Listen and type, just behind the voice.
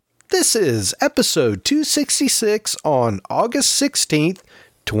This is episode 266 on August 16th,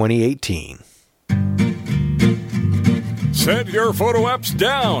 2018. Set your photo apps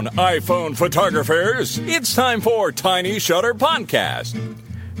down, iPhone photographers. It's time for Tiny Shutter Podcast.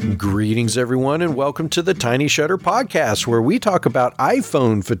 Greetings, everyone, and welcome to the Tiny Shutter Podcast, where we talk about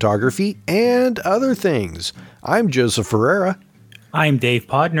iPhone photography and other things. I'm Joseph Ferreira. I'm Dave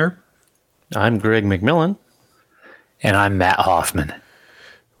Podner. I'm Greg McMillan. And I'm Matt Hoffman.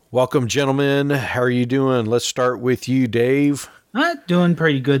 Welcome, gentlemen. How are you doing? Let's start with you, Dave. Doing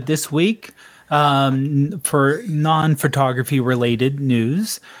pretty good this week for non-photography related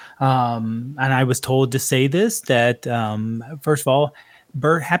news. And I was told to say this, that first of all,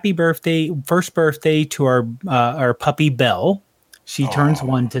 happy birthday, first birthday to our puppy Belle. She turns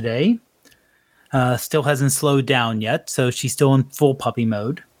 1 today. Still hasn't slowed down yet, so she's still in full puppy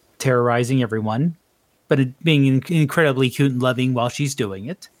mode, terrorizing everyone, but being incredibly cute and loving while she's doing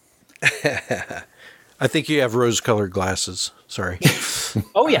it. I think you have rose-colored glasses. Sorry.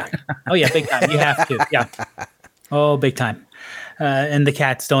 Oh, yeah, big time. You have to, yeah. Oh, big time. And the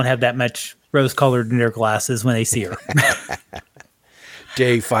cats don't have that much rose-colored in their glasses when they see her.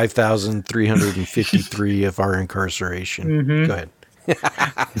 Day 5,353 of our incarceration. Mm-hmm. Go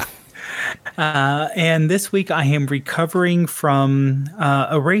ahead. And this week I am recovering from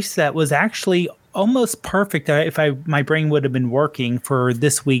a race that was actually almost perfect if my brain would have been working for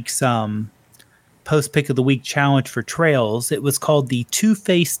this week's post pick of the week challenge for trails. It was called the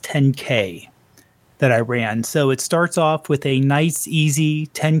Two-Face 10K that I ran. So it starts off with a nice, easy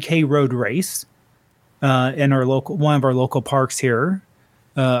 10K road race in one of our local parks here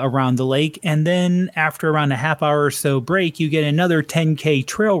around the lake. And then after around a half hour or so break, you get another 10K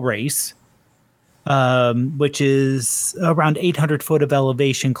trail race, which is around 800 foot of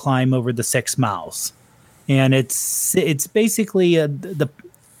elevation climb over the 6 miles. And it's basically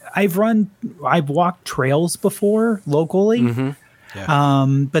I've walked trails before locally. Mm-hmm. Yeah.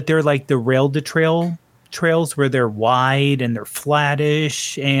 But they're like the rail to trail trails where they're wide and they're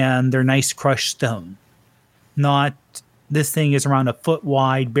flattish and they're nice crushed stone. This thing is around a foot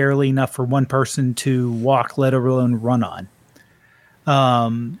wide, barely enough for one person to walk, let alone run on.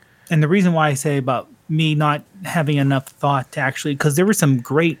 And the reason why I say about me not having enough thought to actually, because there were some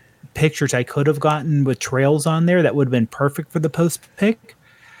great pictures I could have gotten with trails on there that would have been perfect for the post pick.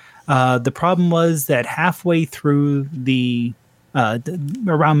 The problem was that halfway through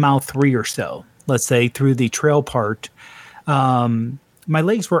around mile 3 or so, let's say through the trail part, my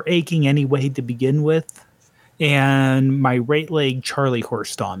legs were aching anyway to begin with. And my right leg Charlie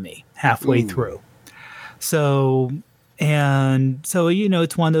horsed on me halfway through. So,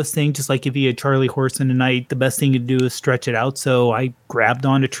 it's one of those things, just like if you had Charlie horse in the night, the best thing to do is stretch it out. So I grabbed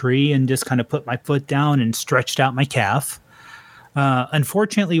on a tree and just kind of put my foot down and stretched out my calf.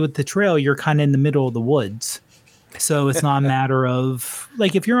 Unfortunately, with the trail, you're kind of in the middle of the woods. So it's not a matter of,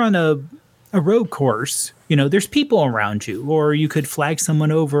 like, if you're on a road course, there's people around you, or you could flag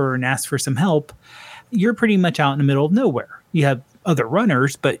someone over and ask for some help. You're pretty much out in the middle of nowhere. You have other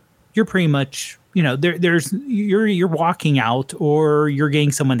runners, but you're pretty much, you're walking out or you're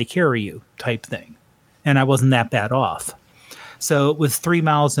getting someone to carry you type thing. And I wasn't that bad off. So it was 3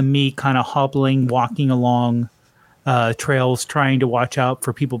 miles of me kind of hobbling, walking along trails, trying to watch out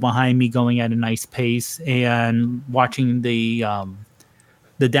for people behind me going at a nice pace and watching the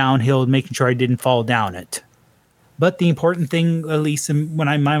downhill, making sure I didn't fall down it. But the important thing, at least in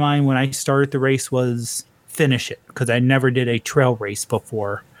my mind, when I started the race, was finish it, because I never did a trail race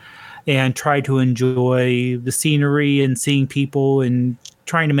before, and try to enjoy the scenery and seeing people and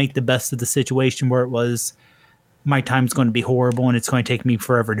trying to make the best of the situation where it was my time's going to be horrible and it's going to take me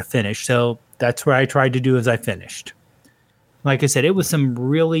forever to finish. So that's what I tried to do as I finished. Like I said, it was some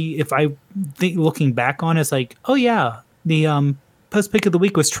really, if I think looking back on it, it's like, oh yeah, the post pick of the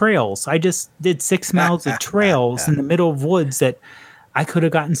week was trails. I just did 6 miles of trails in the middle of woods that I could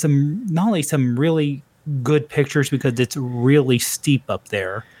have gotten not only some really good pictures because it's really steep up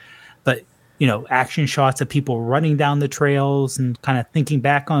there, but action shots of people running down the trails, and kind of thinking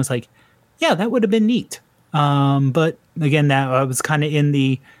back on, it's like, yeah, that would have been neat. But again, that I was kind of in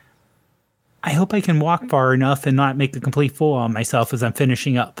the, I hope I can walk far enough and not make a complete fool on myself as I'm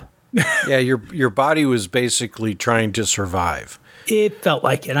finishing up. Yeah, your body was basically trying to survive. It felt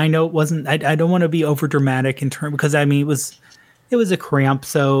like it. I know it wasn't. I don't want to be over dramatic in terms, because it was a cramp.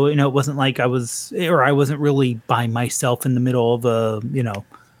 So it wasn't like I wasn't really by myself in the middle of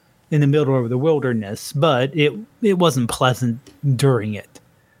in the middle of the wilderness. But it wasn't pleasant during it.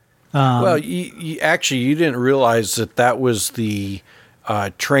 Well, you didn't realize that was the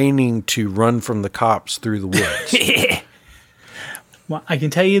training to run from the cops through the woods. Well, I can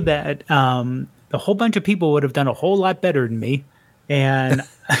tell you that a whole bunch of people would have done a whole lot better than me, and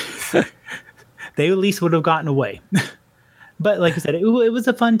they at least would have gotten away. But like I said, it was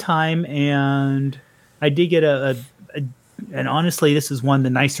a fun time, and I did get and honestly, this is one of the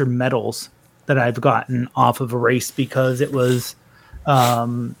nicer medals that I've gotten off of a race, because it was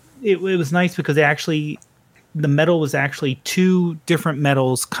nice because the medal was actually two different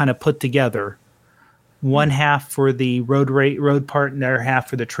medals kind of put together. One half for the road part and the other half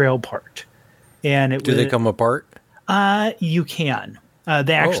for the trail part. And Do they come apart? You can.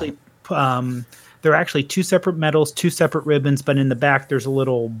 They're actually two separate medals, two separate ribbons, but in the back there's a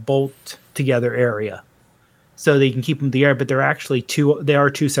little bolt together area, so they can keep them together. But they're actually they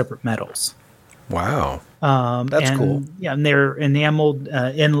are two separate medals. Wow, that's cool. Yeah, and they're enameled,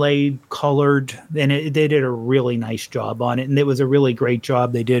 inlaid, colored, and they did a really nice job on it. And it was a really great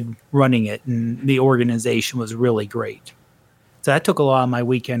job they did running it, and the organization was really great. So that took a lot of my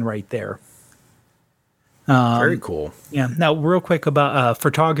weekend right there. Very cool. Yeah. Now, real quick about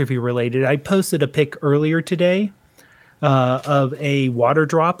photography related, I posted a pic earlier today of a water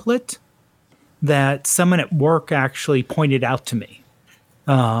droplet that someone at work actually pointed out to me.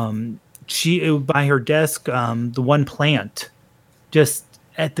 By her desk, the one plant, just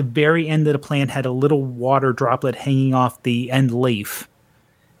at the very end of the plant, had a little water droplet hanging off the end leaf.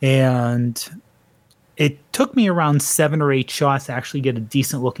 And it took me around 7 or 8 shots to actually get a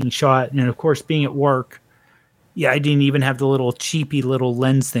decent looking shot. And of course, being at work, I didn't even have the little cheapy little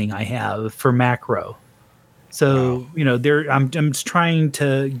lens thing I have for macro. So, I'm just trying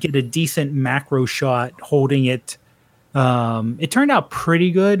to get a decent macro shot holding it. It turned out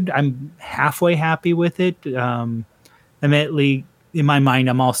pretty good. I'm halfway happy with it. Immediately in my mind,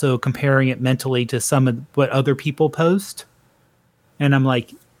 I'm also comparing it mentally to some of what other people post. And I'm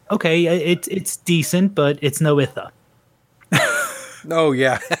like, okay, it's decent, but it's no Itha. Oh,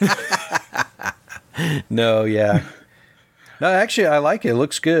 yeah. No, yeah. No, actually, I like it. It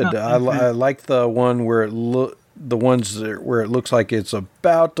looks good. Okay. I like the one where where it looks like it's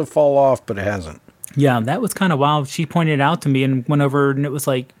about to fall off, but it hasn't. Yeah, that was kind of wild. She pointed it out to me and went over, and it was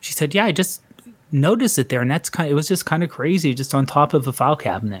like, she said, yeah, I just noticed it there. And it was just kind of crazy, just on top of a file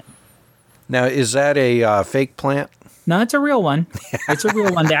cabinet. Now, is that a fake plant? No, it's a real one. It's a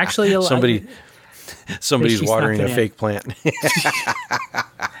real one. They actually Somebody's watering a fake plant.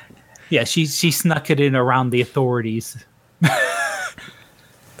 Yeah, she snuck it in around the authorities.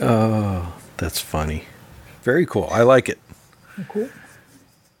 Oh, that's funny. Very cool. I like it. Cool.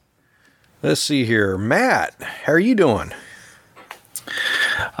 Let's see here. Matt, how are you doing?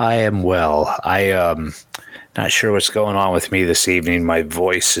 I am well. Not sure what's going on with me this evening. My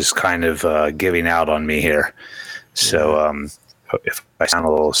voice is kind of giving out on me here. So if I sound a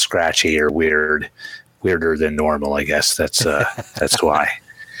little scratchy or weirder than normal, I guess that's why.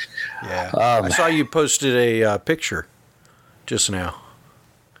 Yeah. I saw you posted a picture just now.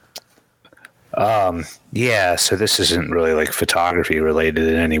 Yeah, so this isn't really like photography related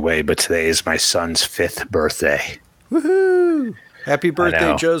in any way, but today is my son's 5th birthday. Woohoo! Happy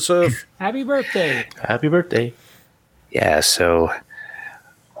birthday, Joseph. Happy birthday. Happy birthday. Yeah, so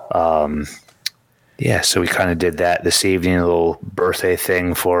we kind of did that this evening, a little birthday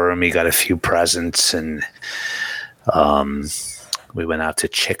thing for him. He got a few presents, and we went out to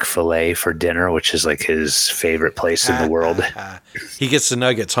Chick-fil-A for dinner, which is like his favorite place in the world. He gets the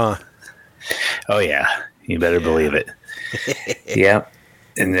nuggets, huh? Oh, yeah. You better believe it. Yeah.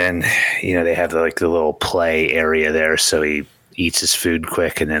 And then, they have the little play area there, so he eats his food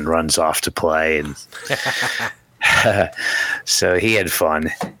quick and then runs off to play. And so he had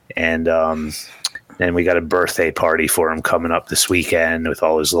fun. And then we got a birthday party for him coming up this weekend with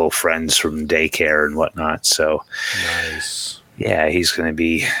all his little friends from daycare and whatnot. So nice. Yeah, he's going to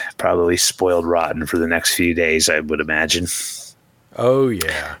be probably spoiled rotten for the next few days, I would imagine. Oh,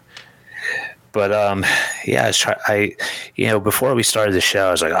 yeah. But before we started the show,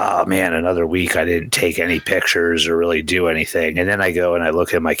 I was like, oh man, another week I didn't take any pictures or really do anything. And then I go and I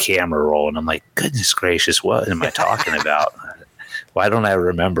look at my camera roll and I'm like, goodness gracious, what am I talking about? Why don't I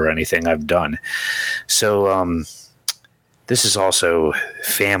remember anything I've done? So this is also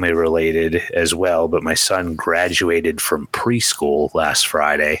family related as well, but my son graduated from preschool last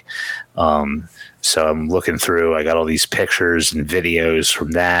Friday. So I'm looking through, I got all these pictures and videos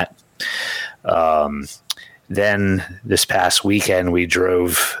from that. Then this past weekend, we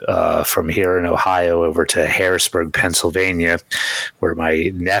drove from here in Ohio over to Harrisburg, Pennsylvania, where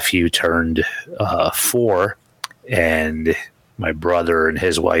my nephew turned 4, and my brother and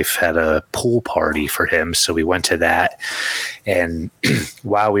his wife had a pool party for him, so we went to that. And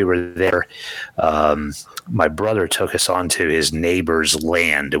while we were there, my brother took us onto his neighbor's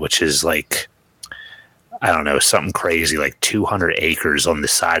land, which is like, I don't know, something crazy, like 200 acres on the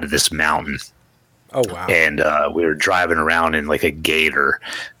side of this mountain. Oh, wow. And we were driving around in like a gator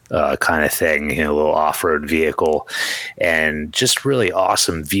kind of thing, a little off-road vehicle, and just really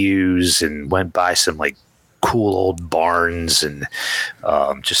awesome views, and went by some like cool old barns and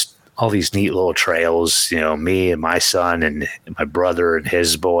just all these neat little trails. Me and my son and my brother and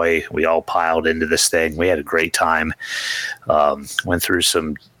his boy, we all piled into this thing. We had a great time. Went through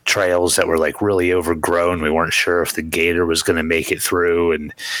some trails that were like really overgrown. We weren't sure if the gator was going to make it through,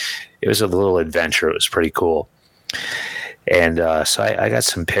 and it was a little adventure. It was pretty cool. And so I got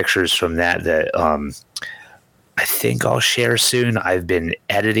some pictures from that I think I'll share soon. I've been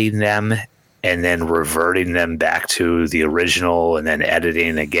editing them and then reverting them back to the original, and then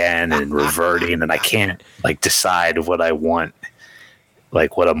editing again and reverting, and I can't like decide what I want,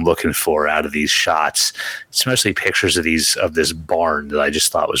 like what I'm looking for out of these shots. It's mostly pictures of this barn that I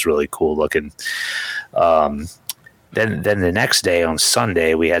just thought was really cool looking. Then the next day on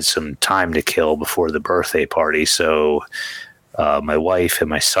Sunday, we had some time to kill before the birthday party. So my wife and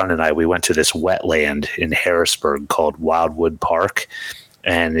my son and I, we went to this wetland in Harrisburg called Wildwood Park.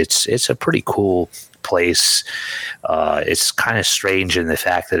 And it's a pretty cool place. It's kind of strange in the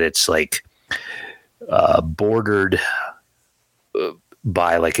fact that it's like bordered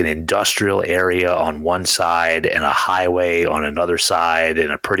by like an industrial area on one side and a highway on another side,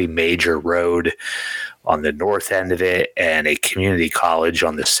 and a pretty major road on the north end of it, and a community college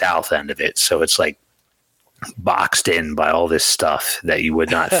on the south end of it. So it's like boxed in by all this stuff that you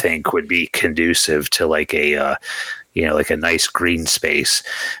would not think would be conducive to like a like a nice green space.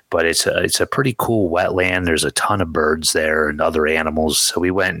 But it's a pretty cool wetland. There's a ton of birds there and other animals. So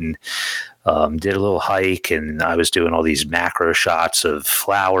we went and did a little hike, and I was doing all these macro shots of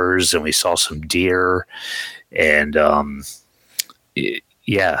flowers, and we saw some deer, and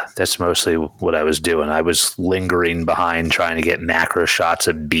yeah, that's mostly what I was doing. I was lingering behind trying to get macro shots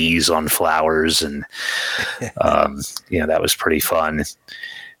of bees on flowers, and that was pretty fun.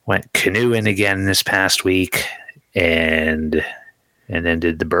 Went canoeing again this past week, and then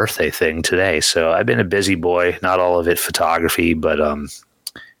did the birthday thing today. So I've been a busy boy. Not all of it photography, but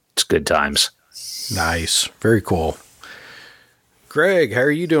it's good times. Nice. Very cool. Greg, how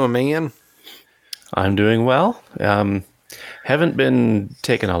are you doing, man? I'm doing well. Haven't been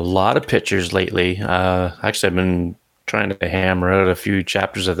taking a lot of pictures lately. Actually, I've been trying to hammer out a few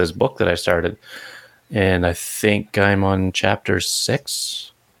chapters of this book that I started, and I think I'm on chapter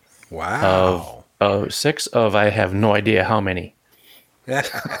 6. Wow. 6 of I have no idea how many.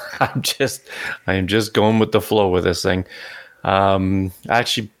 I'm just going with the flow with this thing.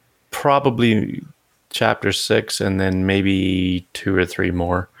 Actually, probably chapter 6, and then maybe 2 or 3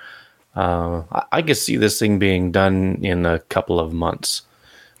 more. I could see this thing being done in a couple of months.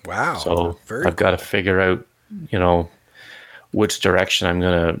 Wow. So I've got to figure out, which direction I'm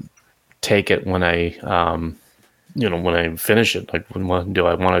going to take it when I, when I finish it. Like, do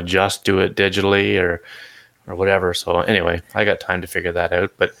I want to just do it digitally or whatever? So anyway, I got time to figure that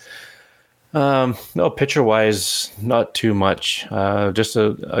out. But no, picture-wise, not too much. Just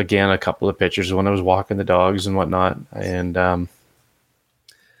again, a couple of pictures when I was walking the dogs and whatnot, and.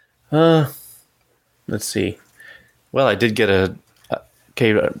 Let's see. Well, I did get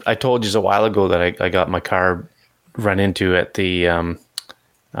okay, I told you a while ago that I got my car run into at the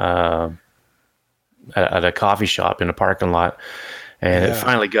at a coffee shop in a parking lot, and it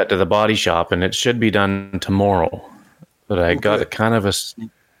finally got to the body shop, and it should be done tomorrow. But I got a kind of a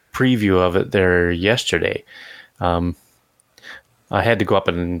preview of it there yesterday. I had to go up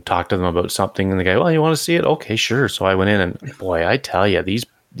and talk to them about something, and the guy, well, you want to see it? Okay, sure. So I went in, and boy, I tell you,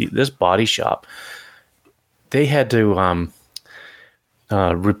 this body shop, they had to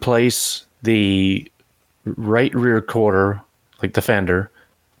replace the right rear quarter, like the fender,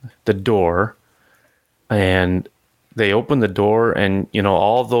 the door, and they opened the door, and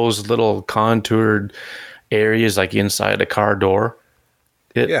all those little contoured areas like inside a car door,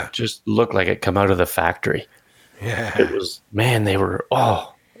 it just looked like it come out of the factory. Yeah, it was, man, they were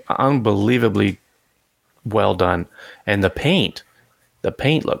unbelievably well done, and the paint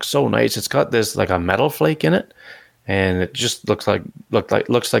looks so nice. It's got this like a metal flake in it, and it just looks like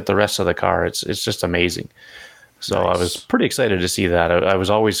the rest of the car. It's just amazing. So nice. I was pretty excited to see that. I was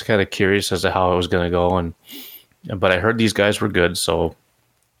always kind of curious as to how it was going to go, but I heard these guys were good, so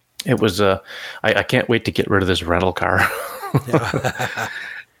it was. I can't wait to get rid of this rental car.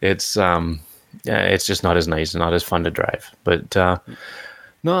 It's yeah, it's just not as nice and not as fun to drive. But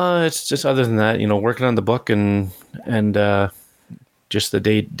no, it's just other than that, working on the book and just the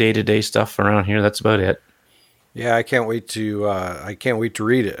day-to-day stuff around here. That's about it. Yeah, I can't wait to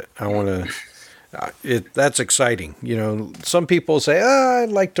read it. I want to. That's exciting. Some people say, I'd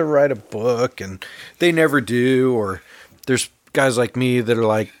like to write a book, and they never do. Or there's guys like me that are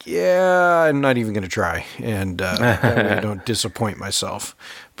like, yeah, I'm not even going to try, and that way I don't disappoint myself.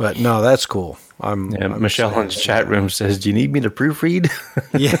 But no, that's cool. I'm Michelle in the chat room says, "Do you need me to proofread?"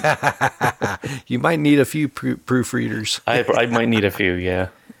 Yeah, you might need a few proofreaders. I might need a few. Yeah.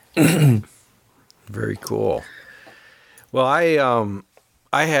 Very cool. Well,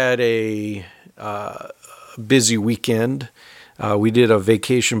 I had a busy weekend. We did a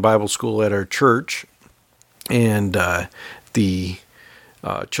vacation Bible school at our church, and the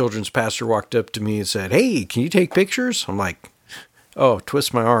children's pastor walked up to me and said, "Hey, can you take pictures?" I'm like, "Oh,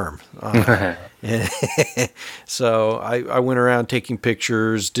 twist my arm." So I went around taking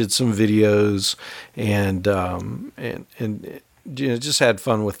pictures, did some videos, and just had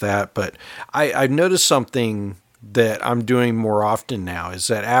fun with that. But I've noticed something that I'm doing more often now is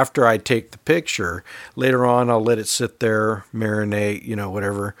that after I take the picture, later on I'll let it sit there, marinate,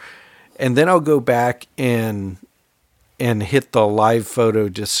 whatever, and then I'll go back and hit the live photo,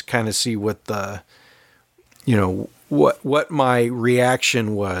 just kind of see what the what my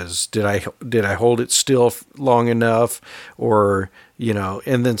reaction was. Did I hold it still long enough, or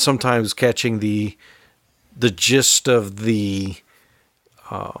and then sometimes catching the gist of the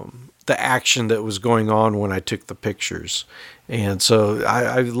action that was going on when I took the pictures. And so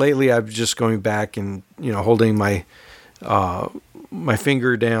lately I'm just going back and holding my my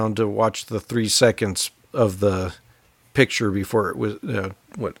finger down to watch the 3 seconds of the picture before it was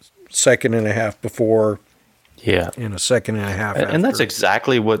second and a half before. Yeah. In a second and a half. And that's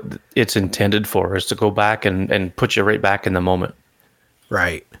exactly what it's intended for, is to go back and put you right back in the moment.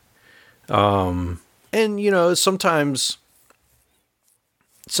 Right. And sometimes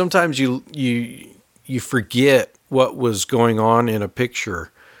you forget what was going on in a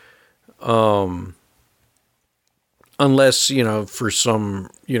picture. Unless, for some,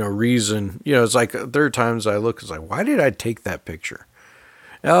 reason, it's like there are times I look, it's like, why did I take that picture?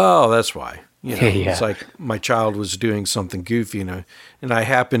 Oh, that's why. Yeah. It's like my child was doing something goofy, and I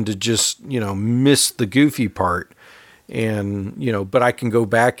happened to just, miss the goofy part, and, but I can go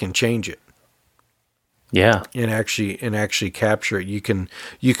back and change it. Yeah. And actually capture it. You can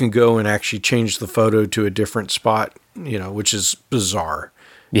go and actually change the photo to a different spot, which is bizarre.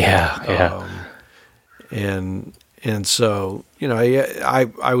 Yeah. Yeah. And so,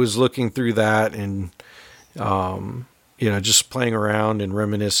 I was looking through that and, just playing around and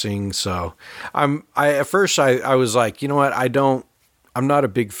reminiscing. So at first I was like, you know what? I'm not a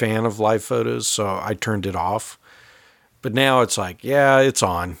big fan of live photos, so I turned it off. But now it's like, yeah, it's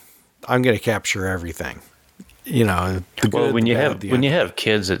on. I'm going to capture everything. When you have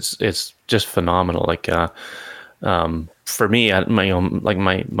kids, it's just phenomenal. Like, for me,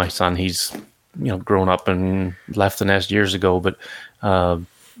 my son, he's, grown up and left the nest years ago, but,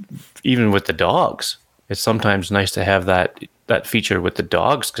 even with the dogs, it's sometimes nice to have that feature with the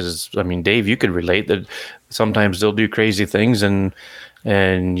dogs. 'Cause Dave, you could relate that sometimes they'll do crazy things and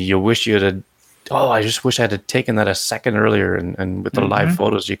you wish I just wish I had taken that a second earlier. And with the live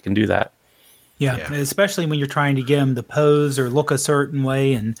photos, you can do that. Yeah, especially when you're trying to get them to pose or look a certain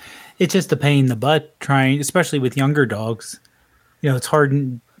way, and it's just a pain in the butt especially with younger dogs. It's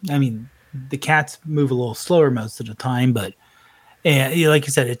hard. The cats move a little slower most of the time, but like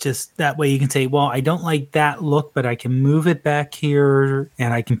you said, it's just that way you can say, well, I don't like that look, but I can move it back here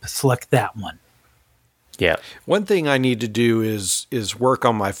and I can select that one. Yeah. One thing I need to do is work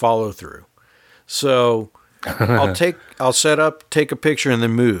on my follow through. So I'll set up, take a picture, and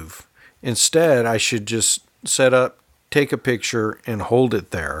then move. Instead, I should just set up, take a picture, and hold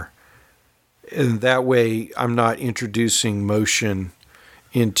it there. And that way I'm not introducing motion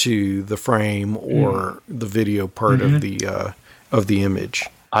into the frame or the video part of the image.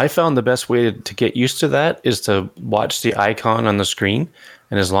 I found the best way to get used to that is to watch the icon on the screen,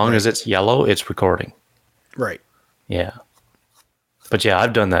 and as long as it's yellow, it's recording. Right. Yeah. But yeah,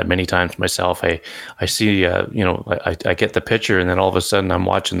 I've done that many times myself. I see, I get the picture, and then all of a sudden I'm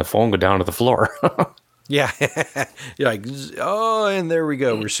watching the phone go down to the floor. Yeah. You're like, oh, and there we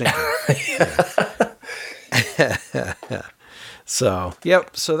go. We're syncing. So,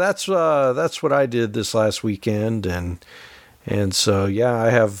 yep. So that's what I did this last weekend. And so, yeah, I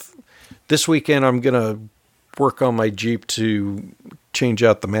have this weekend, I'm going to work on my Jeep to change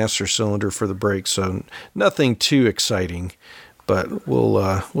out the master cylinder for the brakes. So nothing too exciting, but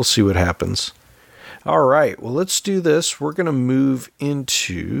we'll see what happens. All right. Well, let's do this. We're going to move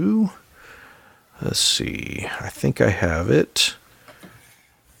into, let's see. I think I have it.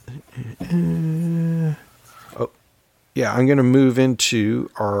 Oh, yeah. I'm going to move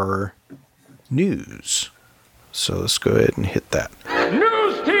into our news. So let's go ahead and hit that.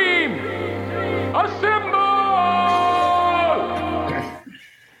 News team, assemble!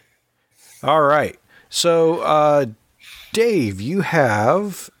 All right. So, Dave, you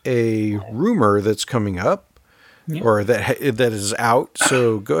have a rumor that's coming up, or that is out.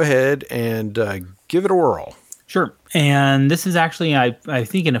 So go ahead and give it a whirl. Sure. And this is actually, I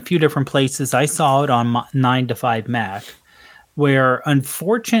think, in a few different places. I saw it on 9 to 5 Mac, where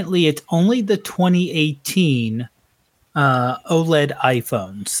unfortunately it's only the 2018 OLED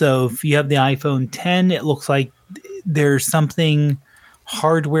iPhone. So if you have the iPhone 10, it looks like there's something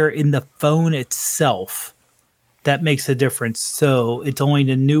hardware in the phone itself that makes a difference. So it's only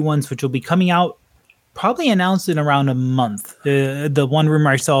the new ones, which will be coming out, probably announced in around a month. The one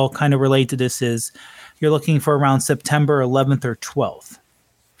rumor I saw kind of related to this is you're looking for around September 11th or 12th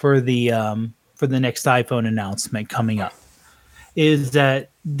for the next iPhone announcement coming up. Is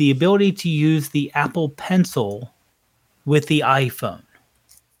that the ability to use the Apple Pencil with the iPhone.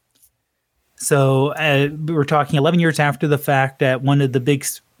 So we're talking 11 years after the fact that one of the big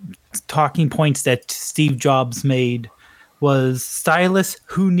talking points that Steve Jobs made was stylus,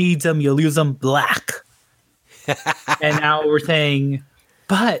 who needs them? You'll use them black. And now we're saying,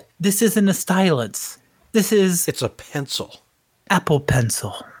 but this isn't a stylus. It's a pencil. Apple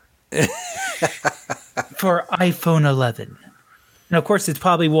Pencil for iPhone 11. And of course, it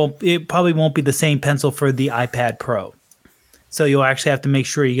probably won't be the same pencil for the iPad Pro. So you'll actually have to make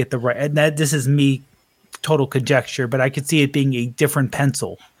sure you get the right. And this is me, total conjecture, but I could see it being a different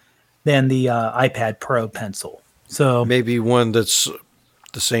pencil than the iPad Pro pencil. So maybe one that's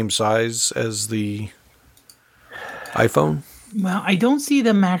the same size as the iPhone. Well, I don't see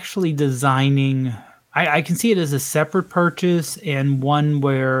them actually designing. I can see it as a separate purchase and one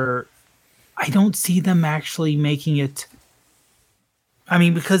where I don't see them actually making it. I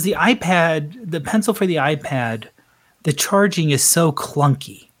mean, because the pencil for the iPad, the charging is so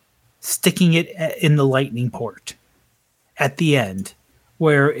clunky, sticking it in the lightning port at the end,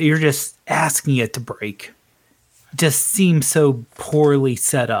 where you're just asking it to break, just seems so poorly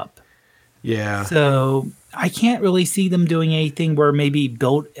set up. Yeah. So I can't really see them doing anything where maybe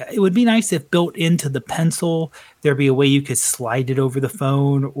it would be nice if built into the pencil, there'd be a way you could slide it over the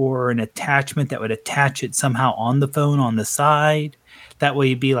phone or an attachment that would attach it somehow on the phone on the side. That way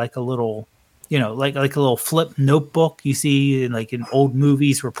it'd be like a little, like a little flip notebook you see like in old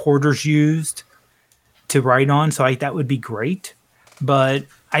movies reporters used to write on. So that would be great, but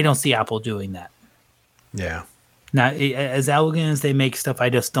I don't see Apple doing that. Yeah. Now, as elegant as they make stuff, I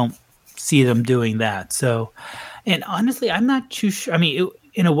just don't see them doing that. So, and honestly, I'm not too sure. I mean,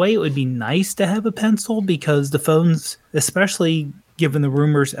 in a way, it would be nice to have a pencil because the phones, especially given the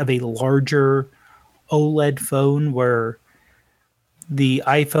rumors of a larger OLED phone where the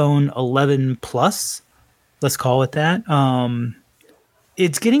iPhone 11 Plus, let's call it that,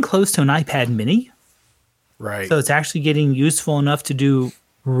 it's getting close to an iPad mini. Right. So it's actually getting useful enough to do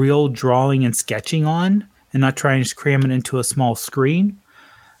real drawing and sketching on and not try and just cram it into a small screen.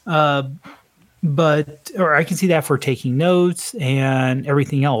 Or I can see that for taking notes and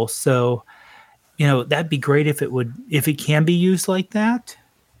everything else. So, that'd be great if it can be used like that.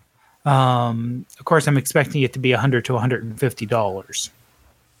 Of course, I'm expecting it to be $100 to $150,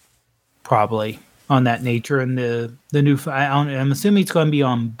 probably on that nature. And the new, I'm assuming it's going to be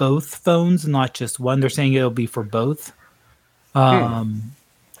on both phones, not just one. They're saying it'll be for both.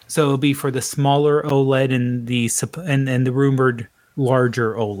 So it'll be for the smaller OLED and the rumored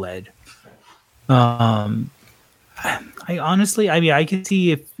larger OLED. I can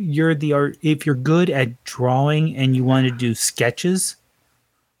see if you're good at drawing and you want to do sketches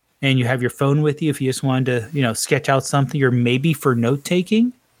and you have your phone with you, if you just wanted to, sketch out something, or maybe for note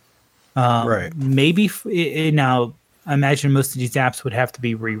taking, right. Maybe now I imagine most of these apps would have to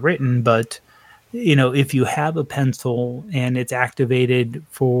be rewritten, but if you have a pencil and it's activated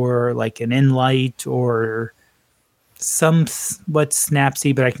for like an InLight or somewhat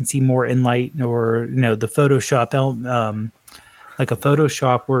Snapseed, but I can see more InLight or the Photoshop, like a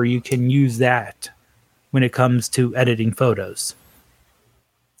Photoshop where you can use that when it comes to editing photos.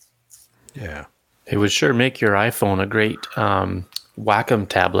 Yeah, it would sure make your iPhone a great Wacom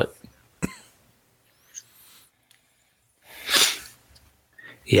tablet.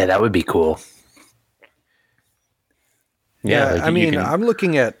 Yeah, that would be cool. Yeah, like I mean, I'm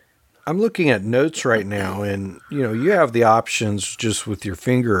looking at notes right now, and you have the options just with your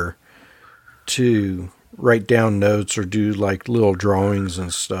finger to write down notes or do like little drawings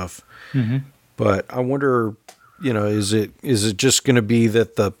and stuff. Mm-hmm. But I wonder, is it just going to be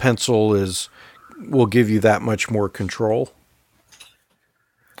that the pencil will give you that much more control?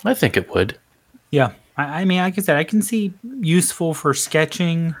 I think it would. Yeah. I mean, like I said, I can see useful for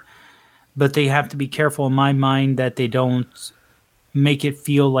sketching, but they have to be careful in my mind that they don't make it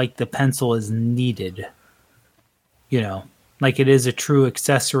feel like the pencil is needed. Like it is a true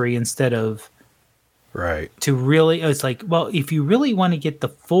accessory instead of right. It's like, well, if you really want to get the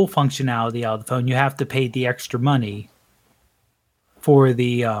full functionality out of the phone, you have to pay the extra money for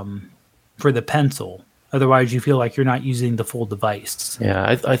the pencil. Otherwise, you feel like you're not using the full device.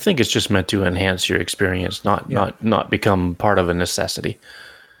 Yeah, I think it's just meant to enhance your experience, not become part of a necessity.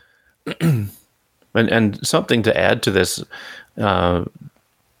 and something to add to this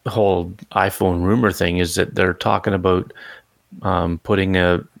whole iPhone rumor thing is that they're talking about putting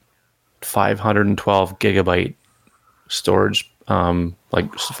a 512 gigabyte storage,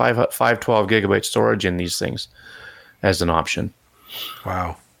 like 512 gigabyte storage in these things as an option.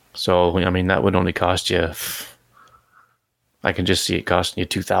 Wow. So, I mean, that would only cost you, I can just see it costing you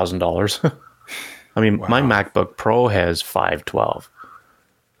 $2,000. I mean, Wow. my MacBook Pro has 512.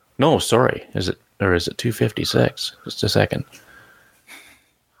 No, sorry. Is it 256? Just a second.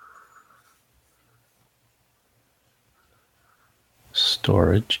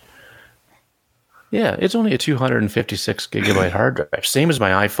 Storage. Yeah, it's only a 256 gigabyte hard drive. Same as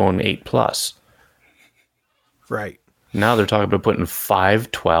my iPhone 8 Plus. Right. Now they're talking about putting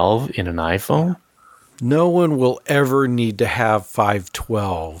 512 in an iPhone. No one will ever need to have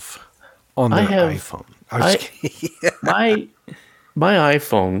 512 on their iPhone. My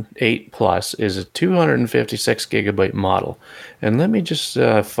iPhone 8 Plus is a 256 gigabyte model. And let me just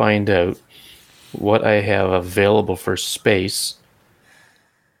find out what I have available for space.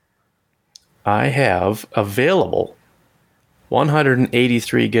 I have available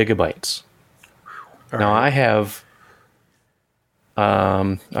 183 gigabytes. Now I have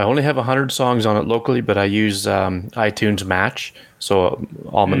I only have 100 songs on it locally, but I use iTunes Match, so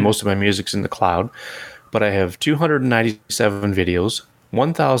most of my music's in the cloud. But I have 297 videos,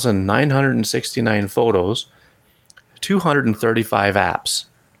 1,969 photos, 235 apps,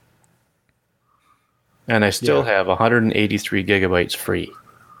 and I still have 183 gigabytes free.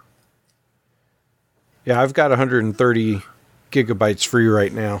 Yeah, I've got 130 gigabytes free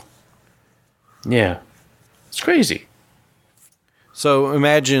right now. Yeah, it's crazy. So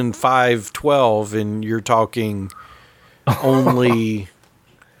imagine 512 and you're talking only,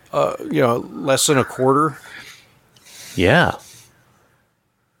 less than a quarter. Yeah.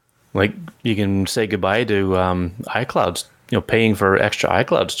 Like you can say goodbye to iCloud, paying for extra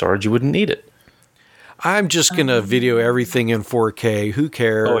iCloud storage. You wouldn't need it. I'm just going to video everything in 4K. Who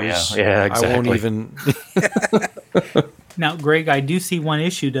cares? Oh, yeah, exactly. I won't even... Now, Greg, I do see one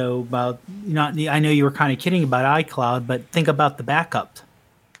issue, though, about I know you were kind of kidding about iCloud, but think about the backup.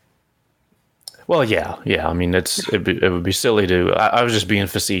 Well, yeah. I mean, it would be silly to. I was just being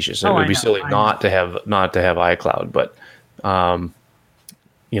facetious. It would be silly not to have iCloud, but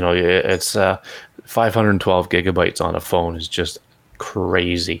it's 512 gigabytes on a phone is just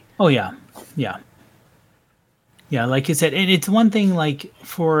crazy. Oh yeah. Yeah, like you said, and it's one thing like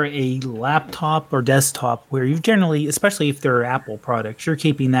for a laptop or desktop where you generally, especially if they're Apple products, you're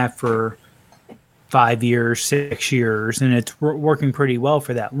keeping that for 5 years, 6 years, and it's working pretty well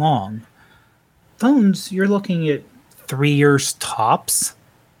for that long. Phones, you're looking at 3 years tops.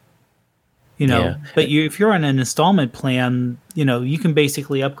 But if you're on an installment plan, you can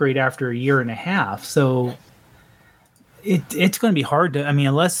basically upgrade after a year and a half. So it's going to be hard to,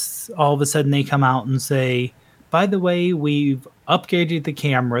 unless all of a sudden they come out and say, by the way, we've upgraded the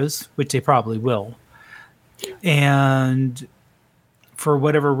cameras, which they probably will. And for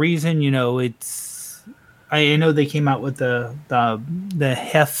whatever reason, I know they came out with the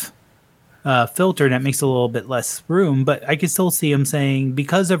HEF filter that makes a little bit less room, but I can still see them saying,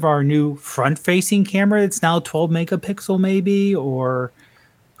 because of our new front-facing camera, it's now 12 megapixel maybe, or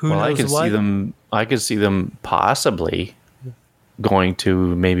who knows what. I could see them possibly going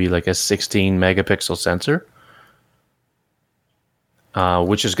to maybe like a 16 megapixel sensor.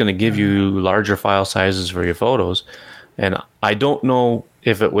 Which is going to give you larger file sizes for your photos. And I don't know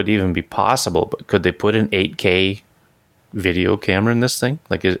if it would even be possible, but could they put an 8K video camera in this thing?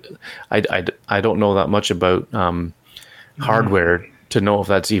 Like, I don't know that much about hardware to know if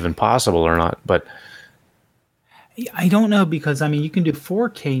that's even possible or not. But I don't know because, you can do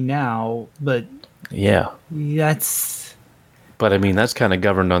 4K now, but that's... But, that's kind of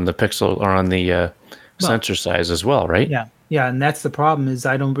governed on the pixel or on the sensor size as well, right? Yeah. Yeah, and that's the problem is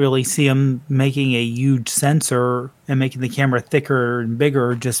I don't really see them making a huge sensor and making the camera thicker and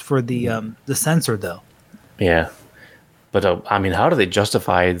bigger just for the sensor though. Yeah. But I mean, how do they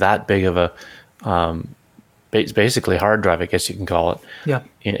justify that big of a basically hard drive, I guess you can call it, Yeah.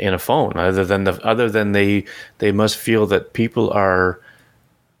 in a phone? Other than they must feel that people are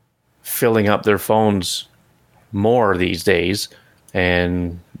filling up their phones more these days,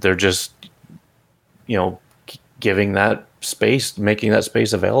 and they're just giving that space, making that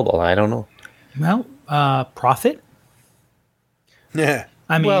space available. I don't know. Well, profit. Yeah.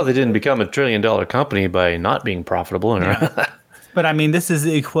 I mean, Well, they didn't become $1 trillion company by not being profitable. but I mean, this is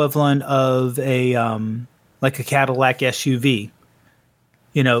the equivalent of a like a Cadillac SUV.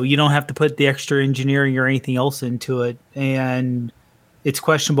 You don't have to put the extra engineering or anything else into it, and it's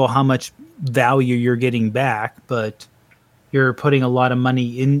questionable how much value you're getting back, but you're putting a lot of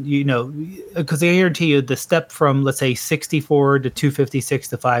money in, because I guarantee you the step from, let's say, 64 to 256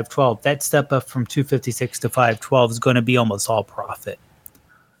 to 512, that step up from 256 to 512 is going to be almost all profit.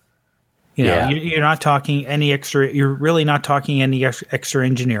 You're not talking any extra, you're really not talking any extra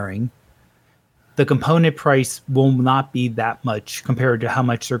engineering. The component price will not be that much compared to how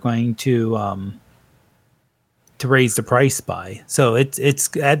much they're going to raise the price by. So that's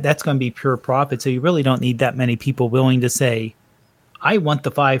going to be pure profit. So you really don't need that many people willing to say, I want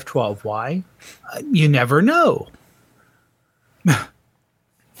the 512. Why? You never know.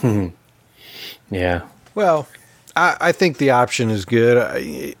 Yeah. Well, I think the option is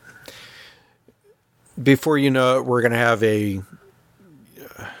good. Before you know it, we're going to have a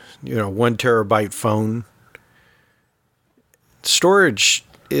 1 terabyte phone. Storage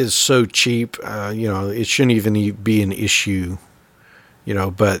is so cheap, it shouldn't even be an issue,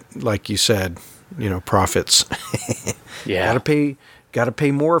 but like you said, profits. Yeah. Gotta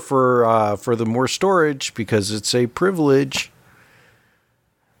pay more for the more storage because it's a privilege.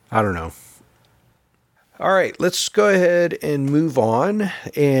 I don't know. All right, let's go ahead and move on.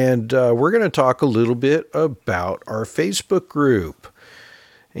 And we're going to talk a little bit about our Facebook group.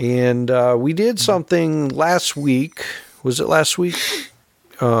 And we did something last week. Was it last week?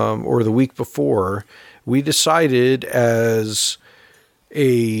 Or the week before? We decided as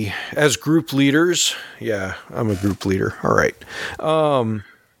group leaders. Yeah, I'm a group leader. All right.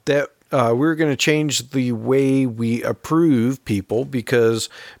 That we're going to change the way we approve people because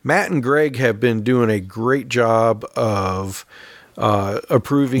Matt and Greg have been doing a great job of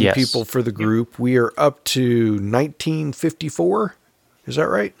approving people for the group. We are up to 1954. Is that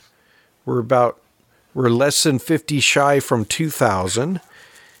right? We're less than 50 shy from 2000.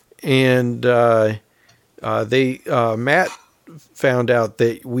 And Matt found out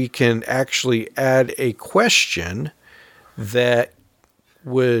that we can actually add a question that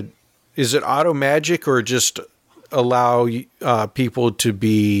is it auto magic or just allow people to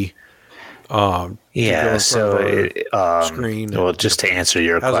be screen? Well, just to answer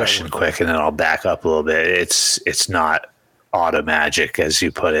your question quick, and then I'll back up a little bit. It's not auto magic as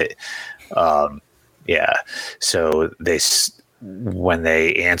you put it. So when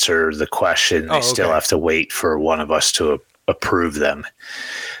they answer the question, they still have to wait for one of us to approve them.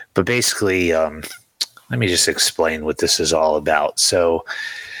 But basically, let me just explain what this is all about. So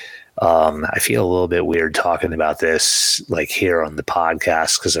I feel a little bit weird talking about this like here on the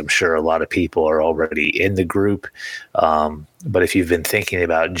podcast because I'm sure a lot of people are already in the group. But if you've been thinking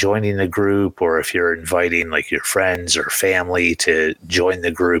about joining the group or if you're inviting like your friends or family to join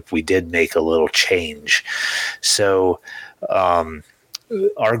the group, we did make a little change. So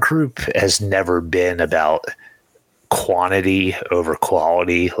our group has never been about quantity over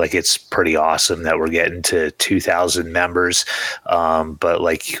quality. Like it's pretty awesome that we're getting to 2,000 members. But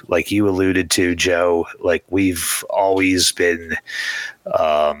like you alluded to, Joe, like we've always been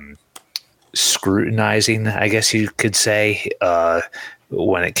scrutinizing, I guess you could say,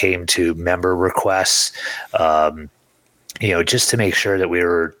 when it came to member requests, just to make sure that we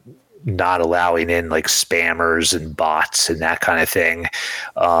were not allowing in like spammers and bots and that kind of thing.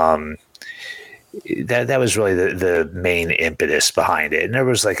 That was really the main impetus behind it. And there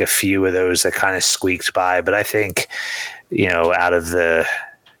was like a few of those that kind of squeaked by, but I think, out of the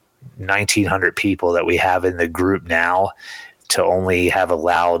 1,900 people that we have in the group now, to only have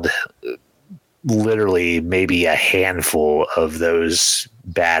allowed literally maybe a handful of those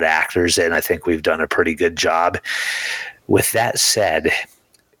bad actors in, I think we've done a pretty good job. With that said,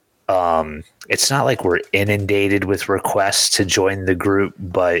 it's not like we're inundated with requests to join the group,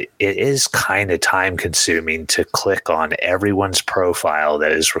 but it is kind of time consuming to click on everyone's profile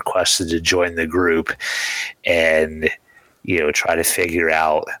that is requested to join the group and, try to figure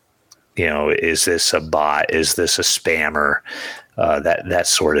out is this a bot? Is this a spammer? That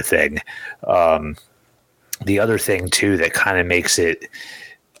sort of thing. The other thing too that kind of makes it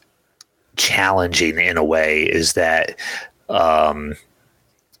challenging in a way is that when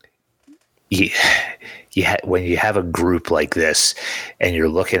you have a group like this and you're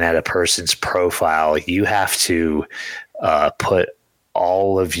looking at a person's profile, you have to put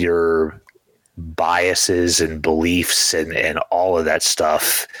all of your biases and beliefs and all of that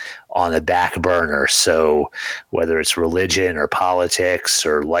stuff on the back burner. So whether it's religion or politics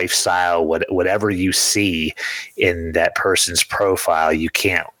or lifestyle, whatever you see in that person's profile, you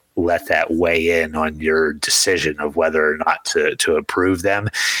can't let that weigh in on your decision of whether or not to approve them.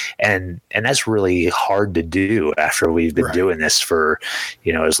 And that's really hard to do after we've been doing this for,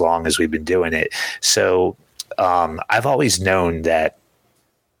 as long as we've been doing it. So I've always known that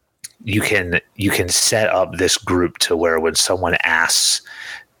you can set up this group to where when someone asks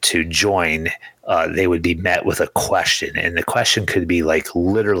to join, they would be met with a question, and the question could be like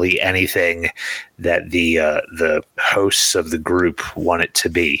literally anything that the hosts of the group want it to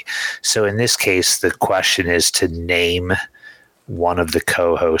be. So in this case, the question is to name one of the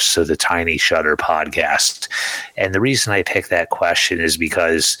co-hosts of the Tiny Shutter podcast. And the reason I picked that question is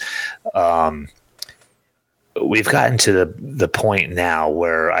because we've gotten to the point now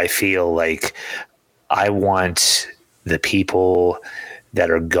where I feel like I want the people that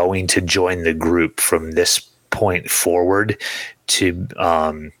are going to join the group from this point forward to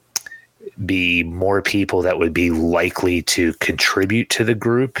be more people that would be likely to contribute to the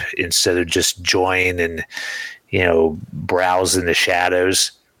group instead of just join and, browse in the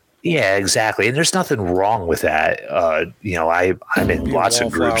shadows. Yeah, exactly. And there's nothing wrong with that. I'm in lots of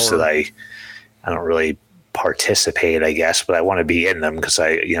groups that I don't really participate, I guess, but I want to be in them because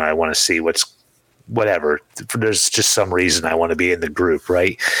I want to see whatever. There's just some reason I want to be in the group,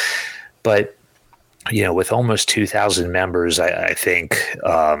 right? But with almost 2,000 members, I think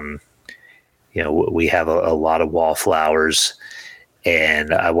we have a lot of wallflowers,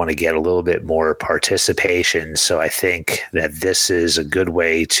 and I want to get a little bit more participation. So I think that this is a good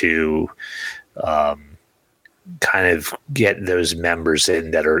way to kind of get those members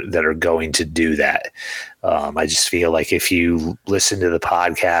in that are going to do that. I just feel like if you listen to the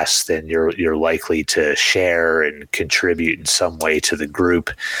podcast, then you're likely to share and contribute in some way to the group.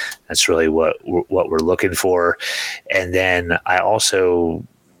 That's really what we're looking for. And then I also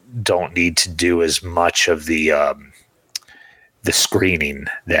don't need to do as much of the screening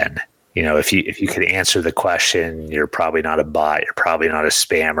then. If you could answer the question, you're probably not a bot. You're probably not a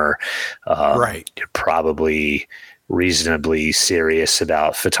spammer. Right. You're probably reasonably serious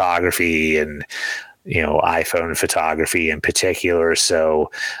about photography and, iPhone photography in particular.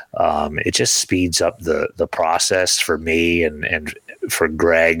 So it just speeds up the process for me and for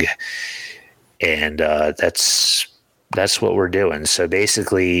Greg. And that's what we're doing. So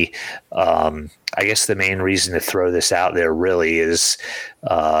basically, I guess the main reason to throw this out there really is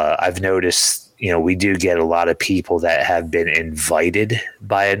I've noticed, we do get a lot of people that have been invited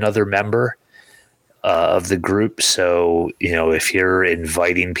by another member of the group. So, if you're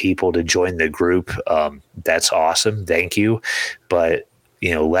inviting people to join the group, that's awesome. Thank you. But,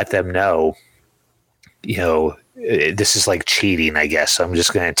 let them know, this is like cheating, I guess. I'm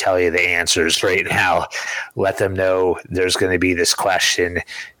just going to tell you the answers right now. Let them know there's going to be this question.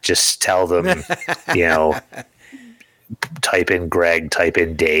 Just tell them, type in Greg, type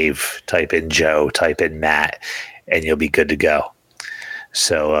in Dave, type in Joe, type in Matt, and you'll be good to go.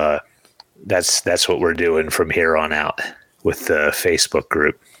 So that's what we're doing from here on out with the Facebook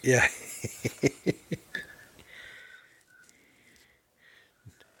group. Yeah.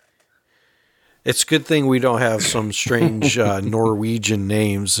 It's a good thing we don't have some strange Norwegian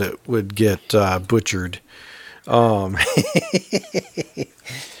names that would get butchered.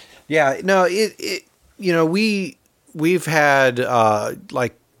 Yeah, no, we've had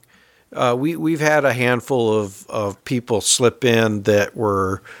we've had a handful of people slip in that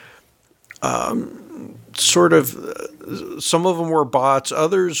were sort of, some of them were bots,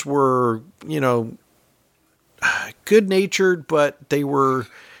 others were good natured, but they were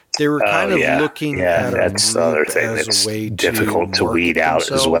kind of looking at that's the other thing that's difficult to weed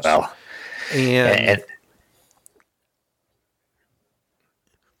out as well. And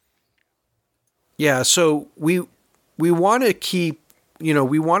yeah, so we want to keep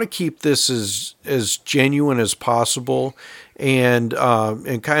this as genuine as possible, and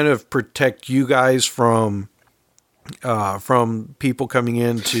kind of protect you guys from people coming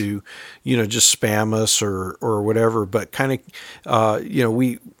in to just spam us or whatever. But kind of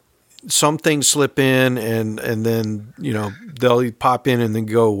some things slip in and then, they'll pop in and then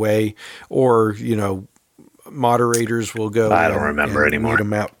go away, or, moderators will go. I don't remember and anymore. Read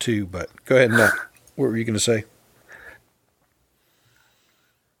them out too, but go ahead, Matt. What were you going to say?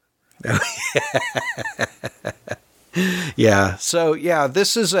 Yeah. So yeah,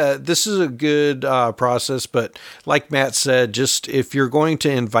 this is a good process, but like Matt said, just if you're going to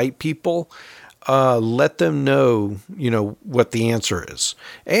invite people, let them know, what the answer is,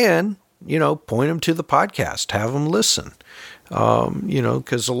 and, point them to the podcast, have them listen.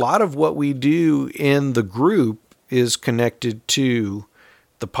 Because a lot of what we do in the group is connected to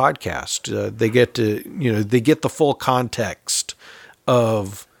the podcast. They get to, they get the full context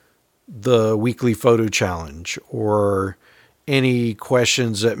of the weekly photo challenge, or any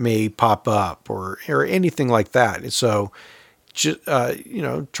questions that may pop up, or anything like that. So just,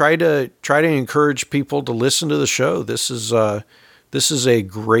 try to encourage people to listen to the show. This is a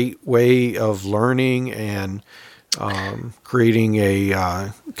great way of learning and creating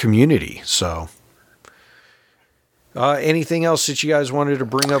a community. So, anything else that you guys wanted to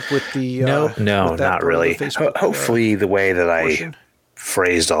bring up with the? No, not really. Facebook, hopefully, the way that portion? I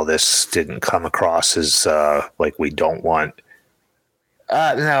phrased all this didn't come across as like we don't want.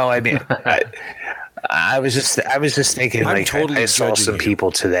 No, I mean, I was just thinking, I'm like, totally I saw judging some you.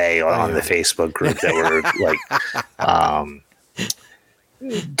 people today on the Facebook group that were like,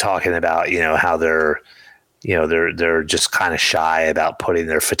 talking about, how they're just kind of shy about putting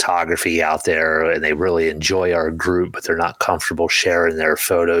their photography out there, and they really enjoy our group, but they're not comfortable sharing their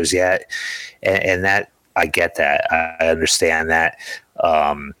photos yet. And that, I get that. I understand that.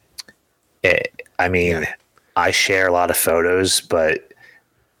 I share a lot of photos, but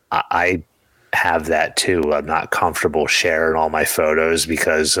I have that too. I'm not comfortable sharing all my photos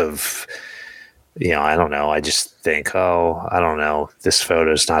because of, I don't know. I just think, I don't know, this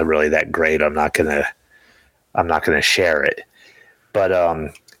photo's not really that great. I'm not gonna share it.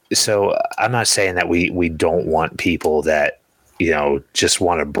 But so I'm not saying that we don't want people that, just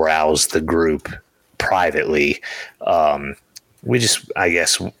want to browse the group privately. We just, I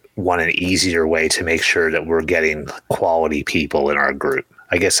guess, want an easier way to make sure that we're getting quality people in our group.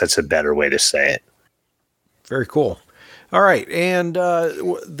 I guess that's a better way to say it. Very cool. All right, and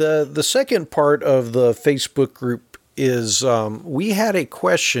the second part of the Facebook group is we had a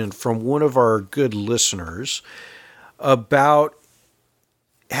question from one of our good listeners about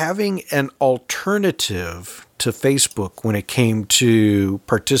having an alternative to Facebook when it came to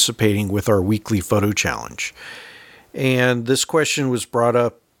participating with our weekly photo challenge. And this question was brought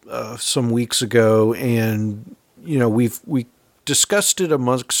up some weeks ago, and we discussed it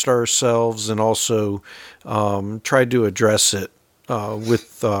amongst ourselves, and also tried to address it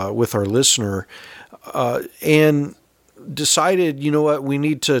with our listener, and decided, what, we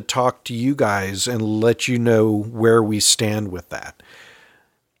need to talk to you guys and let you know where we stand with that.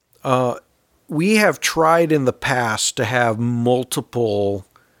 We have tried in the past to have multiple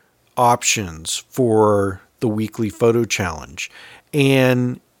options for the weekly photo challenge,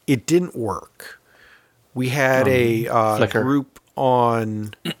 and it didn't work. We had a group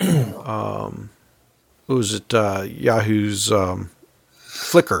on, what was it? Yahoo's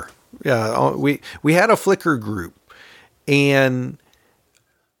Flickr. Yeah, we had a Flickr group, and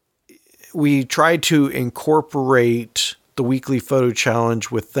we tried to incorporate the weekly photo challenge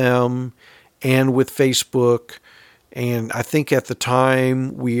with them and with Facebook. And I think at the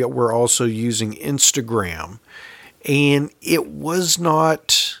time we were also using Instagram, and it was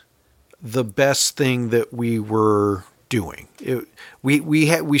not the best thing that we were doing.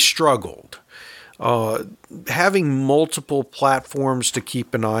 We struggled. Having multiple platforms to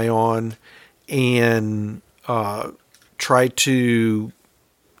keep an eye on, and try to,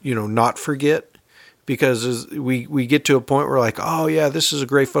 not forget, because as we get to a point where, like, oh yeah, this is a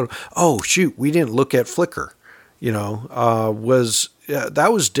great photo. Oh shoot, we didn't look at Flickr. That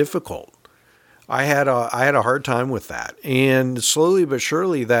was difficult. I had a hard time with that, and slowly but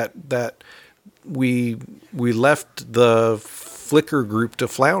surely that we left the Flickr group to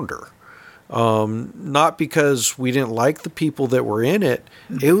flounder. Not because we didn't like the people that were in it.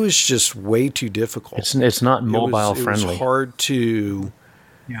 It was just way too difficult. It's not mobile friendly. It was hard to.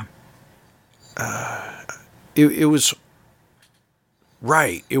 Yeah. It was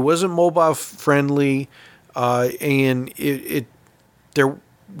right. It wasn't mobile friendly, and we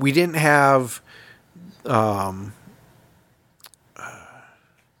didn't have.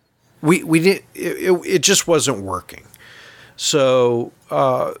 We didn't. It just wasn't working. So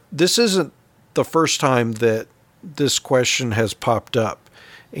this isn't the first time that this question has popped up,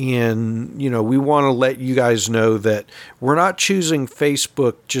 And, we want to let you guys know that we're not choosing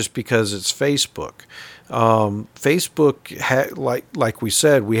Facebook just because it's Facebook. Facebook, like we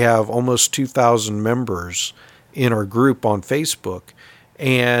said, we have almost 2,000 members in our group on Facebook.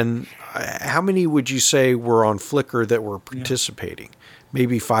 And how many would you say were on Flickr that were participating?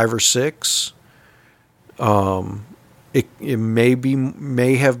 Maybe 5 or 6. It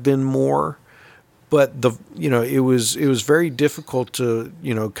may have been more, but it was very difficult to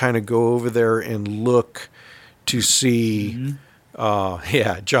kind of go over there and look to see.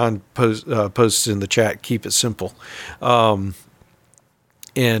 John posts in the chat, keep it simple, it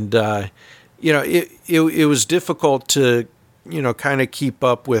was difficult to kind of keep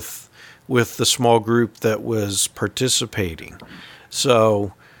up with the small group that was participating.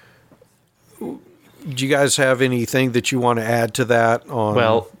 So, do you guys have anything that you want to add to that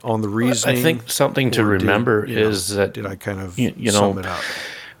on the reasoning? I think something to remember is that, did I kind of sum it up?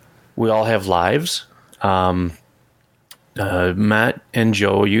 We all have lives. Matt and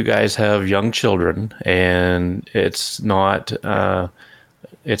Joe, you guys have young children, and it's not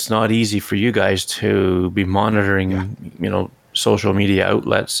easy for you guys to be monitoring, social media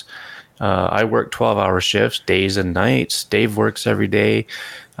outlets. I work 12-hour shifts, days and nights. Dave works every day,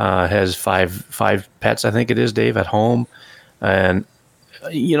 has five pets, I think it is, Dave, at home. And,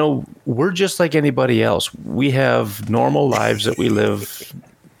 we're just like anybody else. We have normal lives that we live,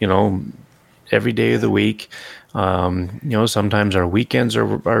 every day of the week. Sometimes our weekends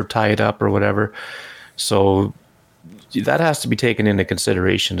are tied up or whatever. So that has to be taken into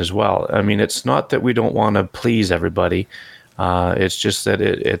consideration as well. I mean, it's not that we don't want to please everybody. It's just that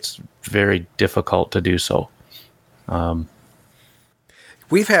it's very difficult to do so.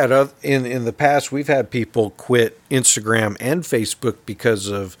 We've had in the past, we've had people quit Instagram and Facebook because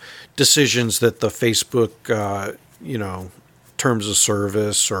of decisions that the Facebook, terms of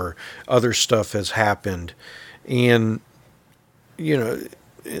service or other stuff has happened. And,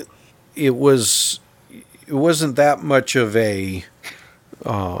 it wasn't that much of a,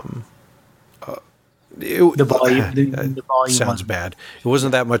 the volume sounds bad. It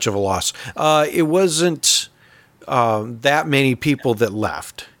wasn't that much of a loss. It wasn't that many people that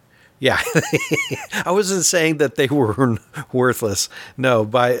left. Yeah, I wasn't saying that they were worthless. No,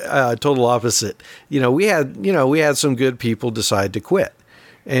 by total opposite. We had some good people decide to quit,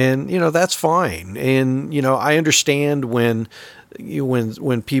 and that's fine. And I understand when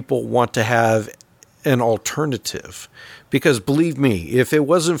people want to have an alternative. Because believe me, if it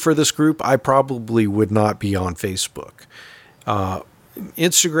wasn't for this group, I probably would not be on Facebook.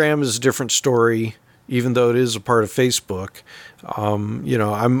 Instagram is a different story, even though it is a part of Facebook.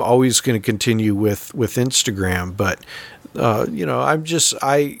 I'm always going to continue with Instagram, but I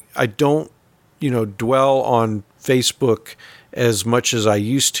don't dwell on Facebook as much as I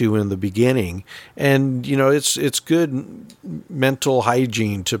used to in the beginning. And it's good mental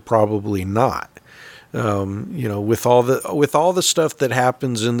hygiene to probably not. With all the stuff that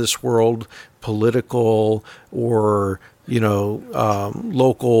happens in this world, political or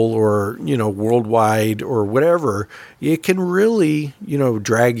local or worldwide or whatever, it can really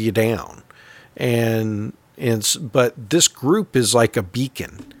drag you down. But this group is like a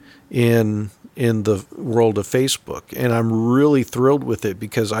beacon in the world of Facebook, and I'm really thrilled with it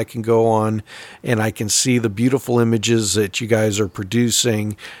because I can go on and I can see the beautiful images that you guys are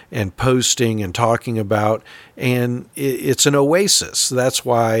producing and posting and talking about, and it's an oasis. That's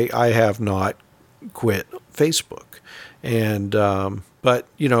why I have not quit Facebook. And but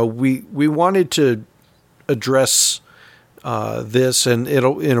we wanted to address this, and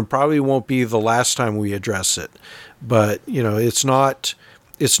it probably won't be the last time we address it, but it's not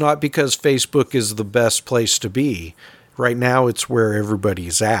because Facebook is the best place to be. Right now, it's where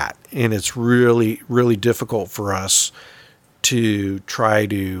everybody's at. And it's really, really difficult for us to try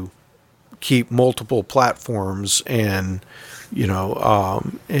to keep multiple platforms and,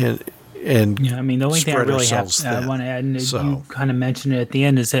 and yeah, I mean, the only thing I really I want to add, and you kind of mentioned it at the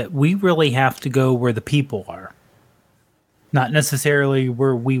end, is that we really have to go where the people are, not necessarily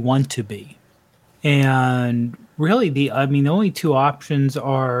where we want to be. And really, the only two options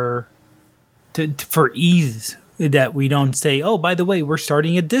are for ease, that we don't say, oh, by the way, we're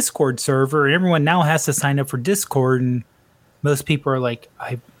starting a Discord server and everyone now has to sign up for Discord. And most people are like,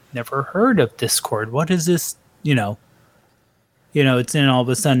 I've never heard of Discord. What is this? It's in all of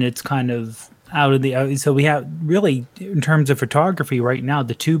a sudden it's kind of out of the, so we have really, in terms of photography right now,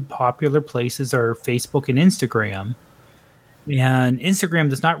 the two popular places are Facebook and Instagram. And Instagram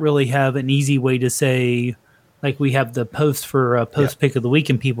does not really have an easy way to say, like we have the post for a pick of the week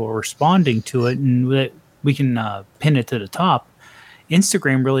and people are responding to it, and we can pin it to the top.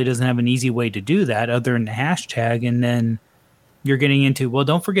 Instagram really doesn't have an easy way to do that other than the hashtag. And then you're getting into, well,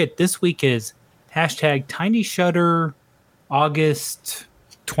 don't forget this week is hashtag Tiny Shutter August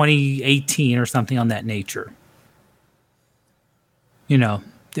 2018 or something on that nature.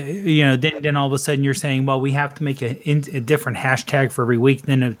 Then all of a sudden you're saying, well, we have to make a different hashtag for every week.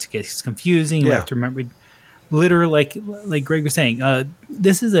 Then it gets confusing. You have to remember, literally, like Greg was saying,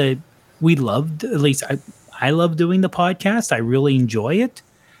 this is we loved, at least I love doing the podcast. I really enjoy it,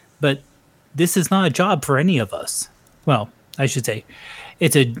 but this is not a job for any of us. Well, I should say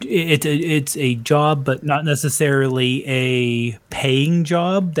it's a job, but not necessarily a paying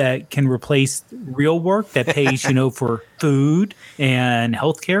job that can replace real work that pays, for food and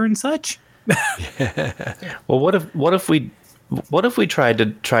healthcare and such. Well, what if we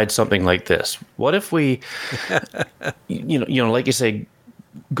tried something like this? What if we, like you say,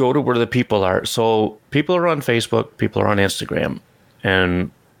 go to where the people are. So people are on Facebook, people are on Instagram, and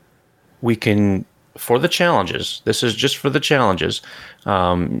we can, for the challenges, this is just for the challenges,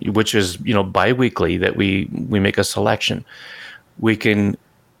 which is, bi-weekly, that we make a selection. We can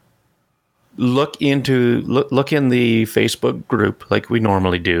look in the Facebook group like we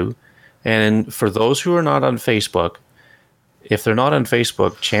normally do. And for those who are not on Facebook, if they're not on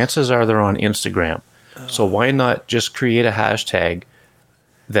Facebook, chances are they're on Instagram. So why not just create a hashtag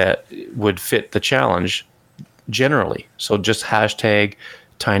that would fit the challenge generally? So just hashtag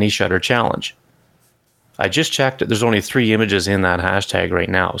Tiny Shutter Challenge. I just checked it. There's only 3 images in that hashtag right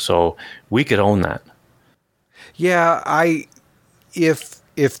now, so we could own that. Yeah, if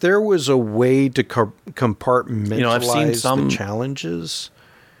there was a way to compartmentalize I've seen some the challenges,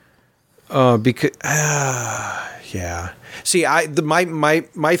 because yeah. See,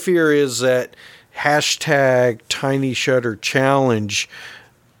 my fear is that hashtag Tiny Shutter Challenge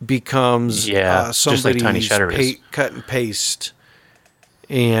becomes somebody's like Tiny Shutter cut and paste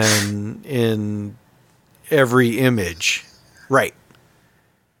in every image, right?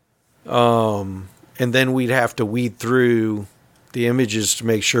 And then we'd have to weed through the images to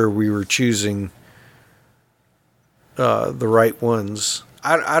make sure we were choosing the right ones.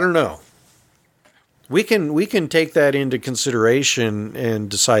 I don't know. We can take that into consideration and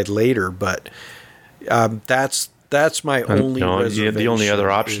decide later, but that's my only reservation. The only other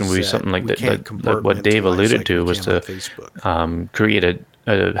option would be something like that. What Dave alluded to was to create a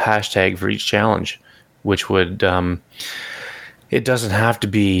hashtag for each challenge, which would it doesn't have to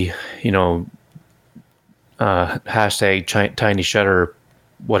be hashtag Tiny Shutter,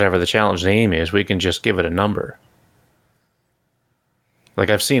 whatever the challenge name is. We can just give it a number. Like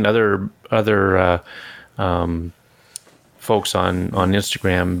I've seen other folks on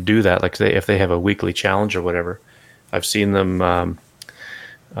Instagram do that. Like if they have a weekly challenge or whatever, I've seen them,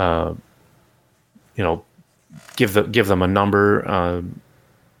 give them a number.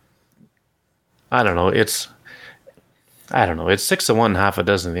 I don't know. It's 6 of one, half a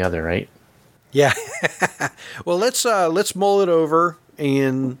dozen of the other, right? Yeah. Well, let's mull it over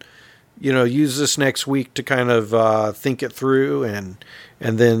and use this next week to kind of think it through, and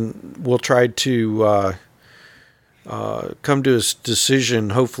then we'll try to come to a decision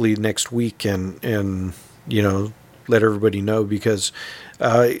hopefully next week, and let everybody know, because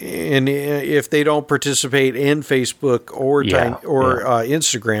and if they don't participate in Facebook or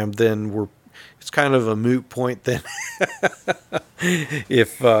Instagram, then it's kind of a moot point then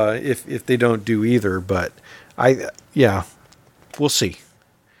if they don't do either. But we'll see.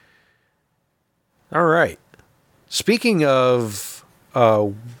 All right. Speaking of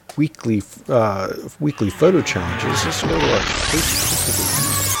weekly photo challenges, let's go to our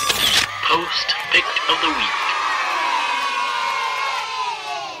post pick of the week.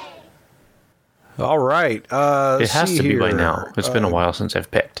 All right. It has to be by now. It's been a while since I've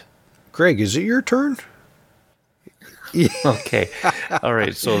picked. Greg, is it your turn? Okay. All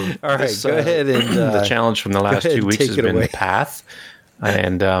right. So all right, go ahead. And the challenge from the last 2 weeks has been away. Path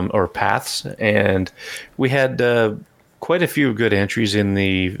and or Paths, and we had quite a few good entries in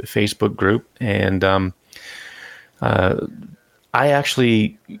the Facebook group, and I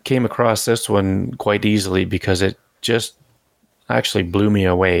actually came across this one quite easily because it just actually blew me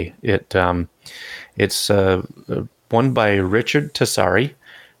away. It's one by Richard Tassari.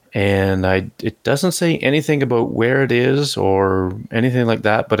 And it doesn't say anything about where it is or anything like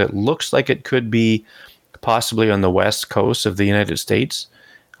that, but it looks like it could be possibly on the west coast of the United States.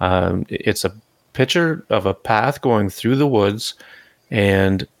 It's a picture of a path going through the woods,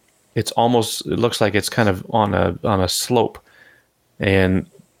 and it looks like it's kind of on a slope. And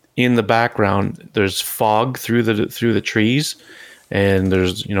in the background, there's fog through the trees, and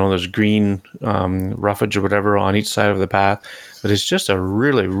there's green roughage or whatever on each side of the path, but it's just a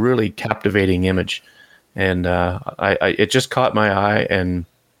really, really captivating image. And it just caught my eye, and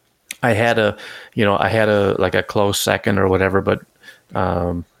I had a like a close second or whatever, but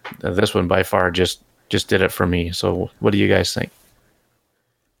this one by far just did it for me. So what do you guys think?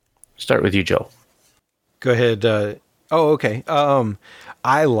 Start with you, Joe. Go ahead. Okay.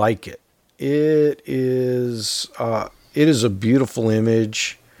 I like it. It is a beautiful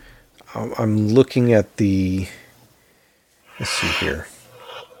image. I'm looking at let's see here.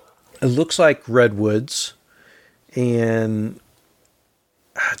 It looks like redwoods, and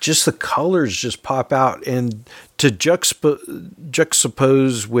just the colors just pop out, and to juxtapose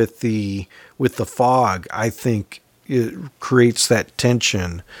with the fog, I think it creates that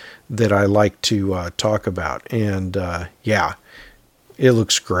tension that I like to talk about. And yeah, it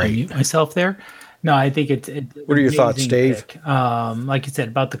looks great. Mute myself there. No, I think it's what are your thoughts, Dave? Like you said,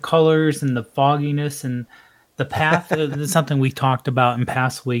 about the colors and the fogginess and the path. That's something we talked about in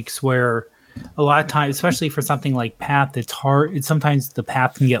past weeks, where a lot of times, especially for something like path, it's hard. Sometimes the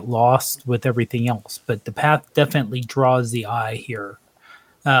path can get lost with everything else, but the path definitely draws the eye here.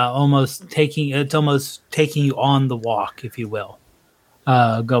 Almost taking you on the walk, if you will,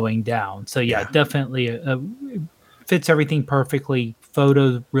 going down. So yeah. Definitely fits everything perfectly.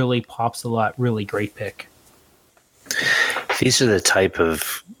 Photo really pops a lot. Really great pick. This is the type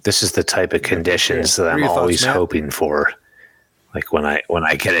of conditions that I'm always hoping for. Like when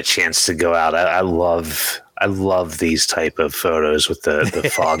I get a chance to go out, I love these type of photos with the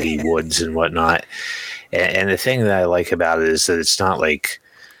foggy woods and whatnot. And the thing that I like about it is that it's not like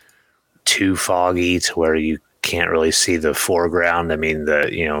too foggy to where you can't really see the foreground. I mean,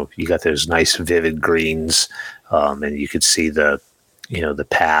 you got those nice vivid greens, and you could see the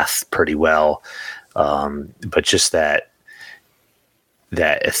path pretty well. But just that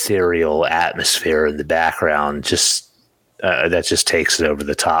ethereal atmosphere in the background, that just takes it over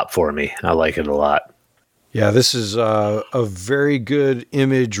the top for me. I like it a lot. Yeah, this is a very good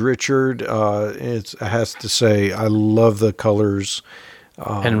image, Richard. I have to say, I love the colors.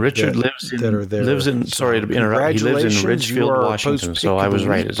 And Richard lives in. Sorry to interrupt. He lives in Ridgefield, Washington. So I was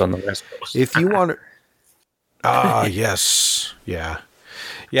right. It's on the West Coast. If you want to, yes, yeah,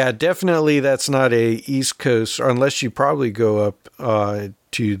 definitely. That's not a East Coast, unless you probably go up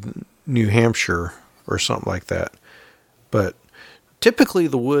to New Hampshire or something like that. But typically,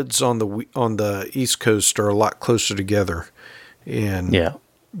 the woods on the East Coast are a lot closer together, and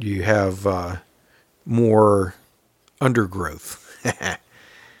you have more undergrowth.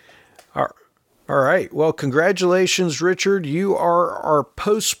 All right. Well, congratulations, Richard. You are our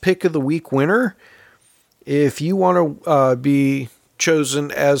post pick of the week winner. If you want to be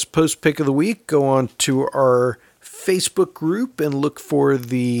chosen as post pick of the week, go on to our Facebook group and look for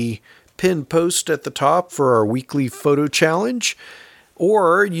the pinned post at the top for our weekly photo challenge.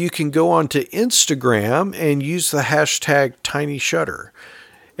 Or you can go on to Instagram and use the hashtag TinyShutter.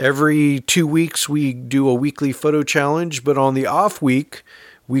 Every 2 weeks, we do a weekly photo challenge, but on the off week,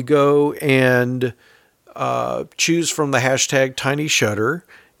 we go and choose from the hashtag TinyShutter,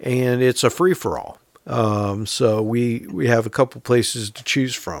 and it's a free-for-all. So we have a couple places to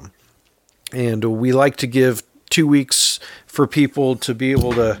choose from. And we like to give 2 weeks for people to be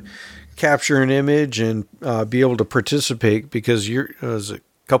able to capture an image and be able to participate, because a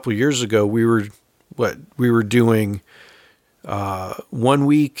couple years ago, we were doing 1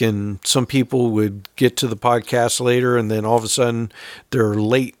 week, and some people would get to the podcast later, and then all of a sudden they're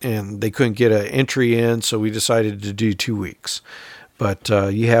late and they couldn't get an entry in. So we decided to do 2 weeks, but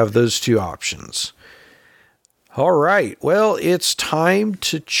you have those two options. All right. Well, it's time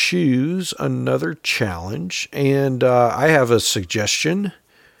to choose another challenge, and I have a suggestion,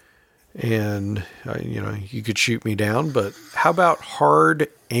 and you could shoot me down, but how about hard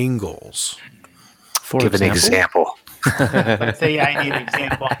angles? Give an example. I'd say I need an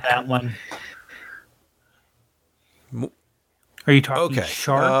example on that one. Are you talking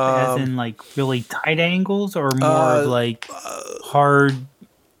sharp, as in like really tight angles, or more like hard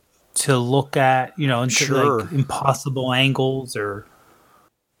to look at? Like impossible angles, or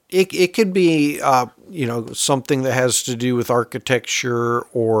it could be something that has to do with architecture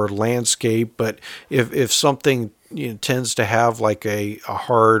or landscape. But if something tends to have like a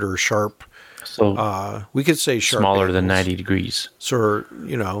hard or sharp. So we could say sharp smaller angles. Than 90 degrees. So,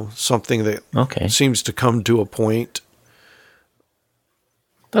 something that seems to come to a point.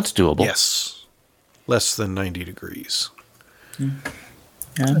 That's doable. Yes. Less than 90 degrees. Yeah.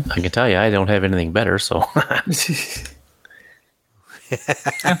 I can tell you, I don't have anything better, so.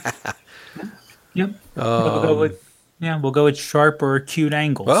 Yep. We'll go Yeah, we'll go with sharp or acute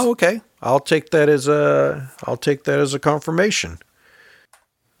angles. Well, okay. I'll take that as a confirmation.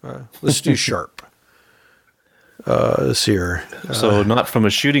 Let's do sharp. This here. So not from a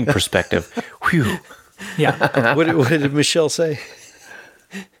shooting perspective. Whew. Yeah. What did Michelle say?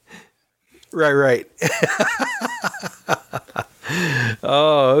 Right.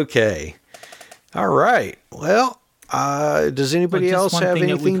 Oh, okay. All right. Well, does anybody Just else one have thing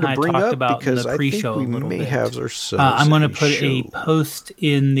that we anything to kinda bring talked up? about in Because the I think pre-show we a little may bit. have ourselves. I'm going to put show. a post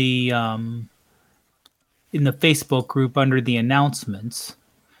in the Facebook group under the announcements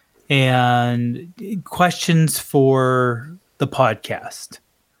and questions for the podcast.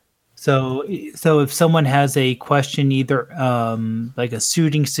 So if someone has a question, either like a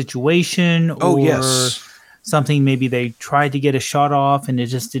shooting situation or yes. something, maybe they tried to get a shot off and it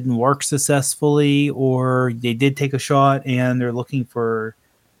just didn't work successfully, or they did take a shot and they're looking for,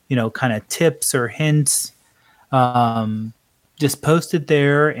 kind of tips or hints, just post it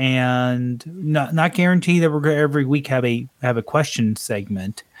there, and not guarantee that we're going to every week have a question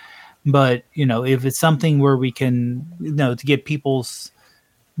segment. But, if it's something where we can, to get people's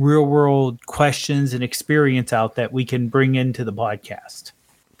real world questions and experience out that we can bring into the podcast.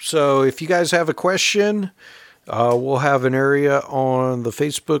 So if you guys have a question, we'll have an area on the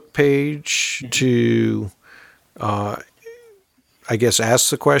Facebook page to, I guess, ask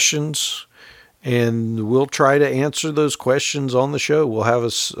the questions, and we'll try to answer those questions on the show. We'll have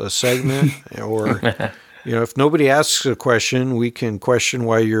a segment, or, if nobody asks a question, we can question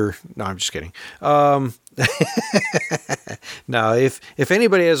why you're, no, I'm just kidding. Now, if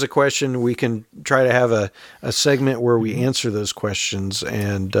anybody has a question, we can try to have a segment where we answer those questions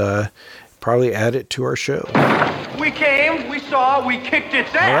and probably add it to our show. We came, we saw, we kicked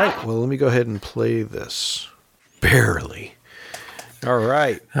it down. All right. Well, let me go ahead and play this. Barely. All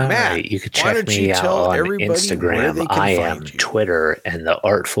right. All Matt, right, you can why check don't you me out tell on everybody where Instagram. they can I find am you? Twitter and the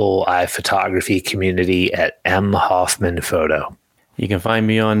Artful Eye Photography community at M Hoffman Photo. You can find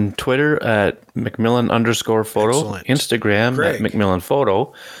me on Twitter at Macmillan_photo, Excellent. Instagram Greg. at Macmillan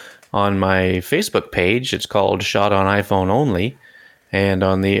Photo. On my Facebook page, it's called Shot on iPhone Only. And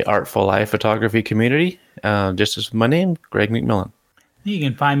on the Artful Eye Photography community, just as my name, Greg McMillan. You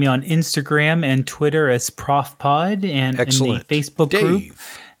can find me on Instagram and Twitter as ProfPod, and Excellent. in the Facebook group,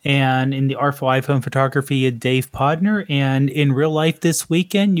 Dave. and in the Artful iPhone Photography at Dave Podner. And in real life this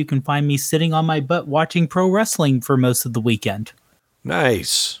weekend, you can find me sitting on my butt watching pro wrestling for most of the weekend.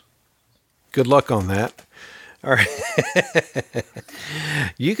 Nice. Good luck on that. All right.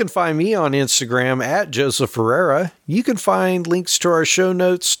 You can find me on Instagram at Joseph Ferreira. You can find links to our show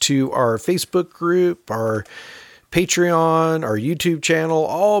notes, to our Facebook group, our Patreon, our YouTube channel,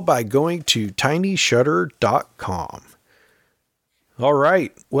 all by going to tinyshutter.com. All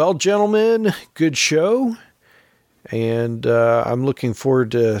right. Well, gentlemen, good show. And I'm looking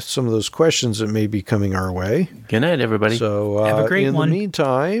forward to some of those questions that may be coming our way. Good night, everybody. So Have a great in one. the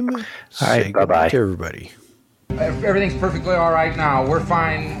meantime, right, say bye-bye. goodbye to everybody. Everything's perfectly all right now. We're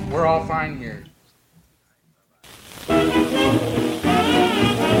fine. We're all fine here.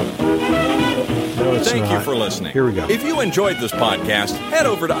 No, it's Thank you not. for listening. Here we go. If you enjoyed this podcast, head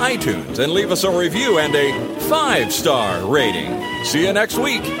over to iTunes and leave us a review and a 5-star rating. See you next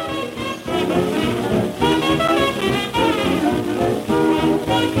week.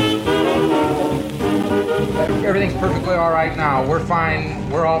 Everything's perfectly all right now. We're fine.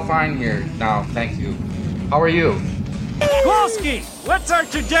 We're all fine here now. Thank you. How are you? Kowalski, what's our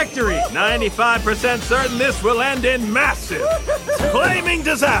trajectory? 95% certain this will end in massive, flaming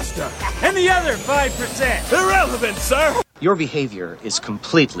disaster. And the other 5%? Irrelevant, sir. Your behavior is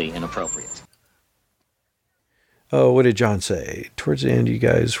completely inappropriate. Oh, what did John say? Towards the end, you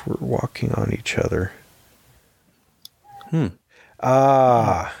guys were walking on each other.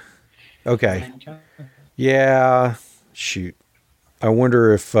 Ah. Okay. Yeah. Shoot. I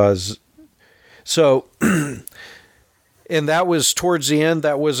wonder if... So... And that was towards the end.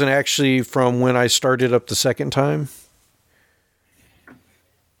 That wasn't actually from when I started up the second time.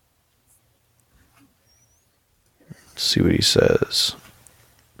 Let's see what he says.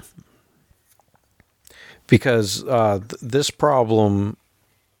 Because this problem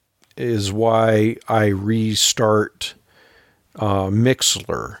is why I restart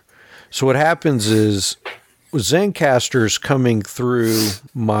Mixlr. So what happens is Zencaster's coming through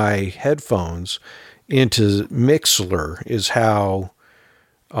my headphones into Mixlr is how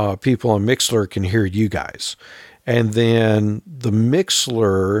people on Mixlr can hear you guys. And then the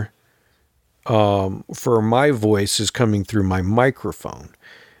Mixlr for my voice is coming through my microphone.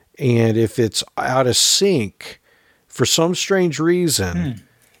 And if it's out of sync, for some strange reason,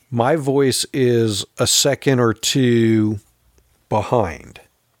 my voice is a second or two behind.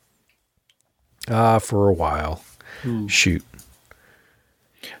 For a while. Shoot.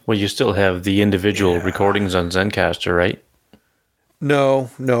 Well, you still have the individual recordings on Zencaster, right? No,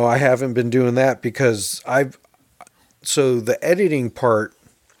 I haven't been doing that because so the editing part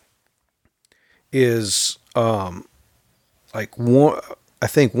is like I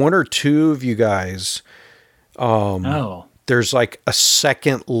think one or two of you guys there's like a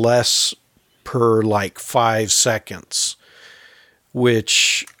second less per like 5 seconds,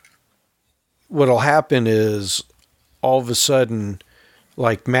 which what'll happen is all of a sudden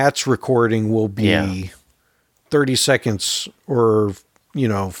like Matt's recording will be 30 seconds or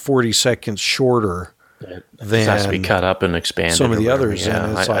 40 seconds shorter than has to be cut up and expanded. Some of the others. Yeah,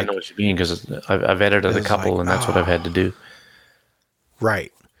 and it's I know what you mean because I've edited a couple and that's what I've had to do.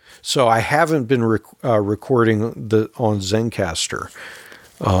 Right. So I haven't been recording on Zencaster.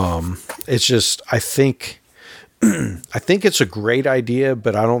 It's just I think it's a great idea,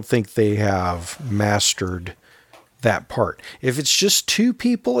 but I don't think they have mastered that part. If it's just 2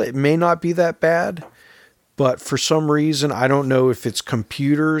 people, it may not be that bad. But for some reason, I don't know if it's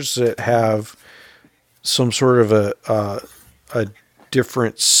computers that have some sort of a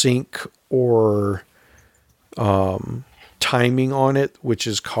different sync or timing on it, which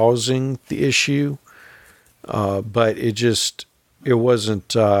is causing the issue. But it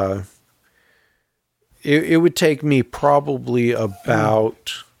wasn't. It would take me probably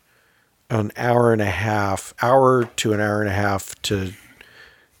about an hour to an hour and a half to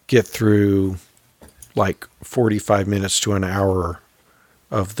get through like 45 minutes to an hour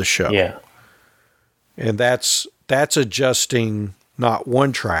of the show. Yeah. And that's adjusting not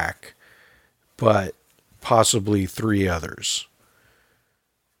one track, but possibly 3 others.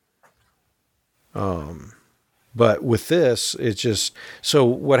 But with this, it's just, so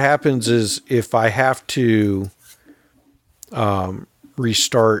what happens is if I have to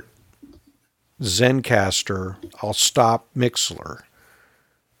restart Zencaster, I'll stop Mixlr.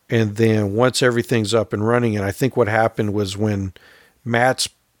 And then once everything's up and running, and I think what happened was when Matt's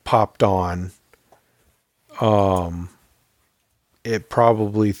popped on, it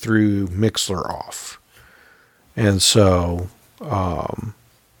probably threw Mixlr off. And so I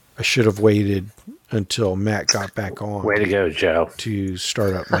should have waited until Matt got back on. Way to go, Joe. To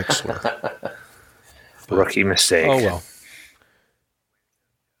start up Mixlr. Rookie mistake. Oh, well.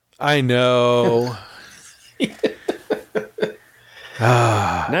 I know.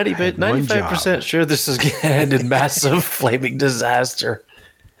 95% sure this is going to end in massive flaming disaster.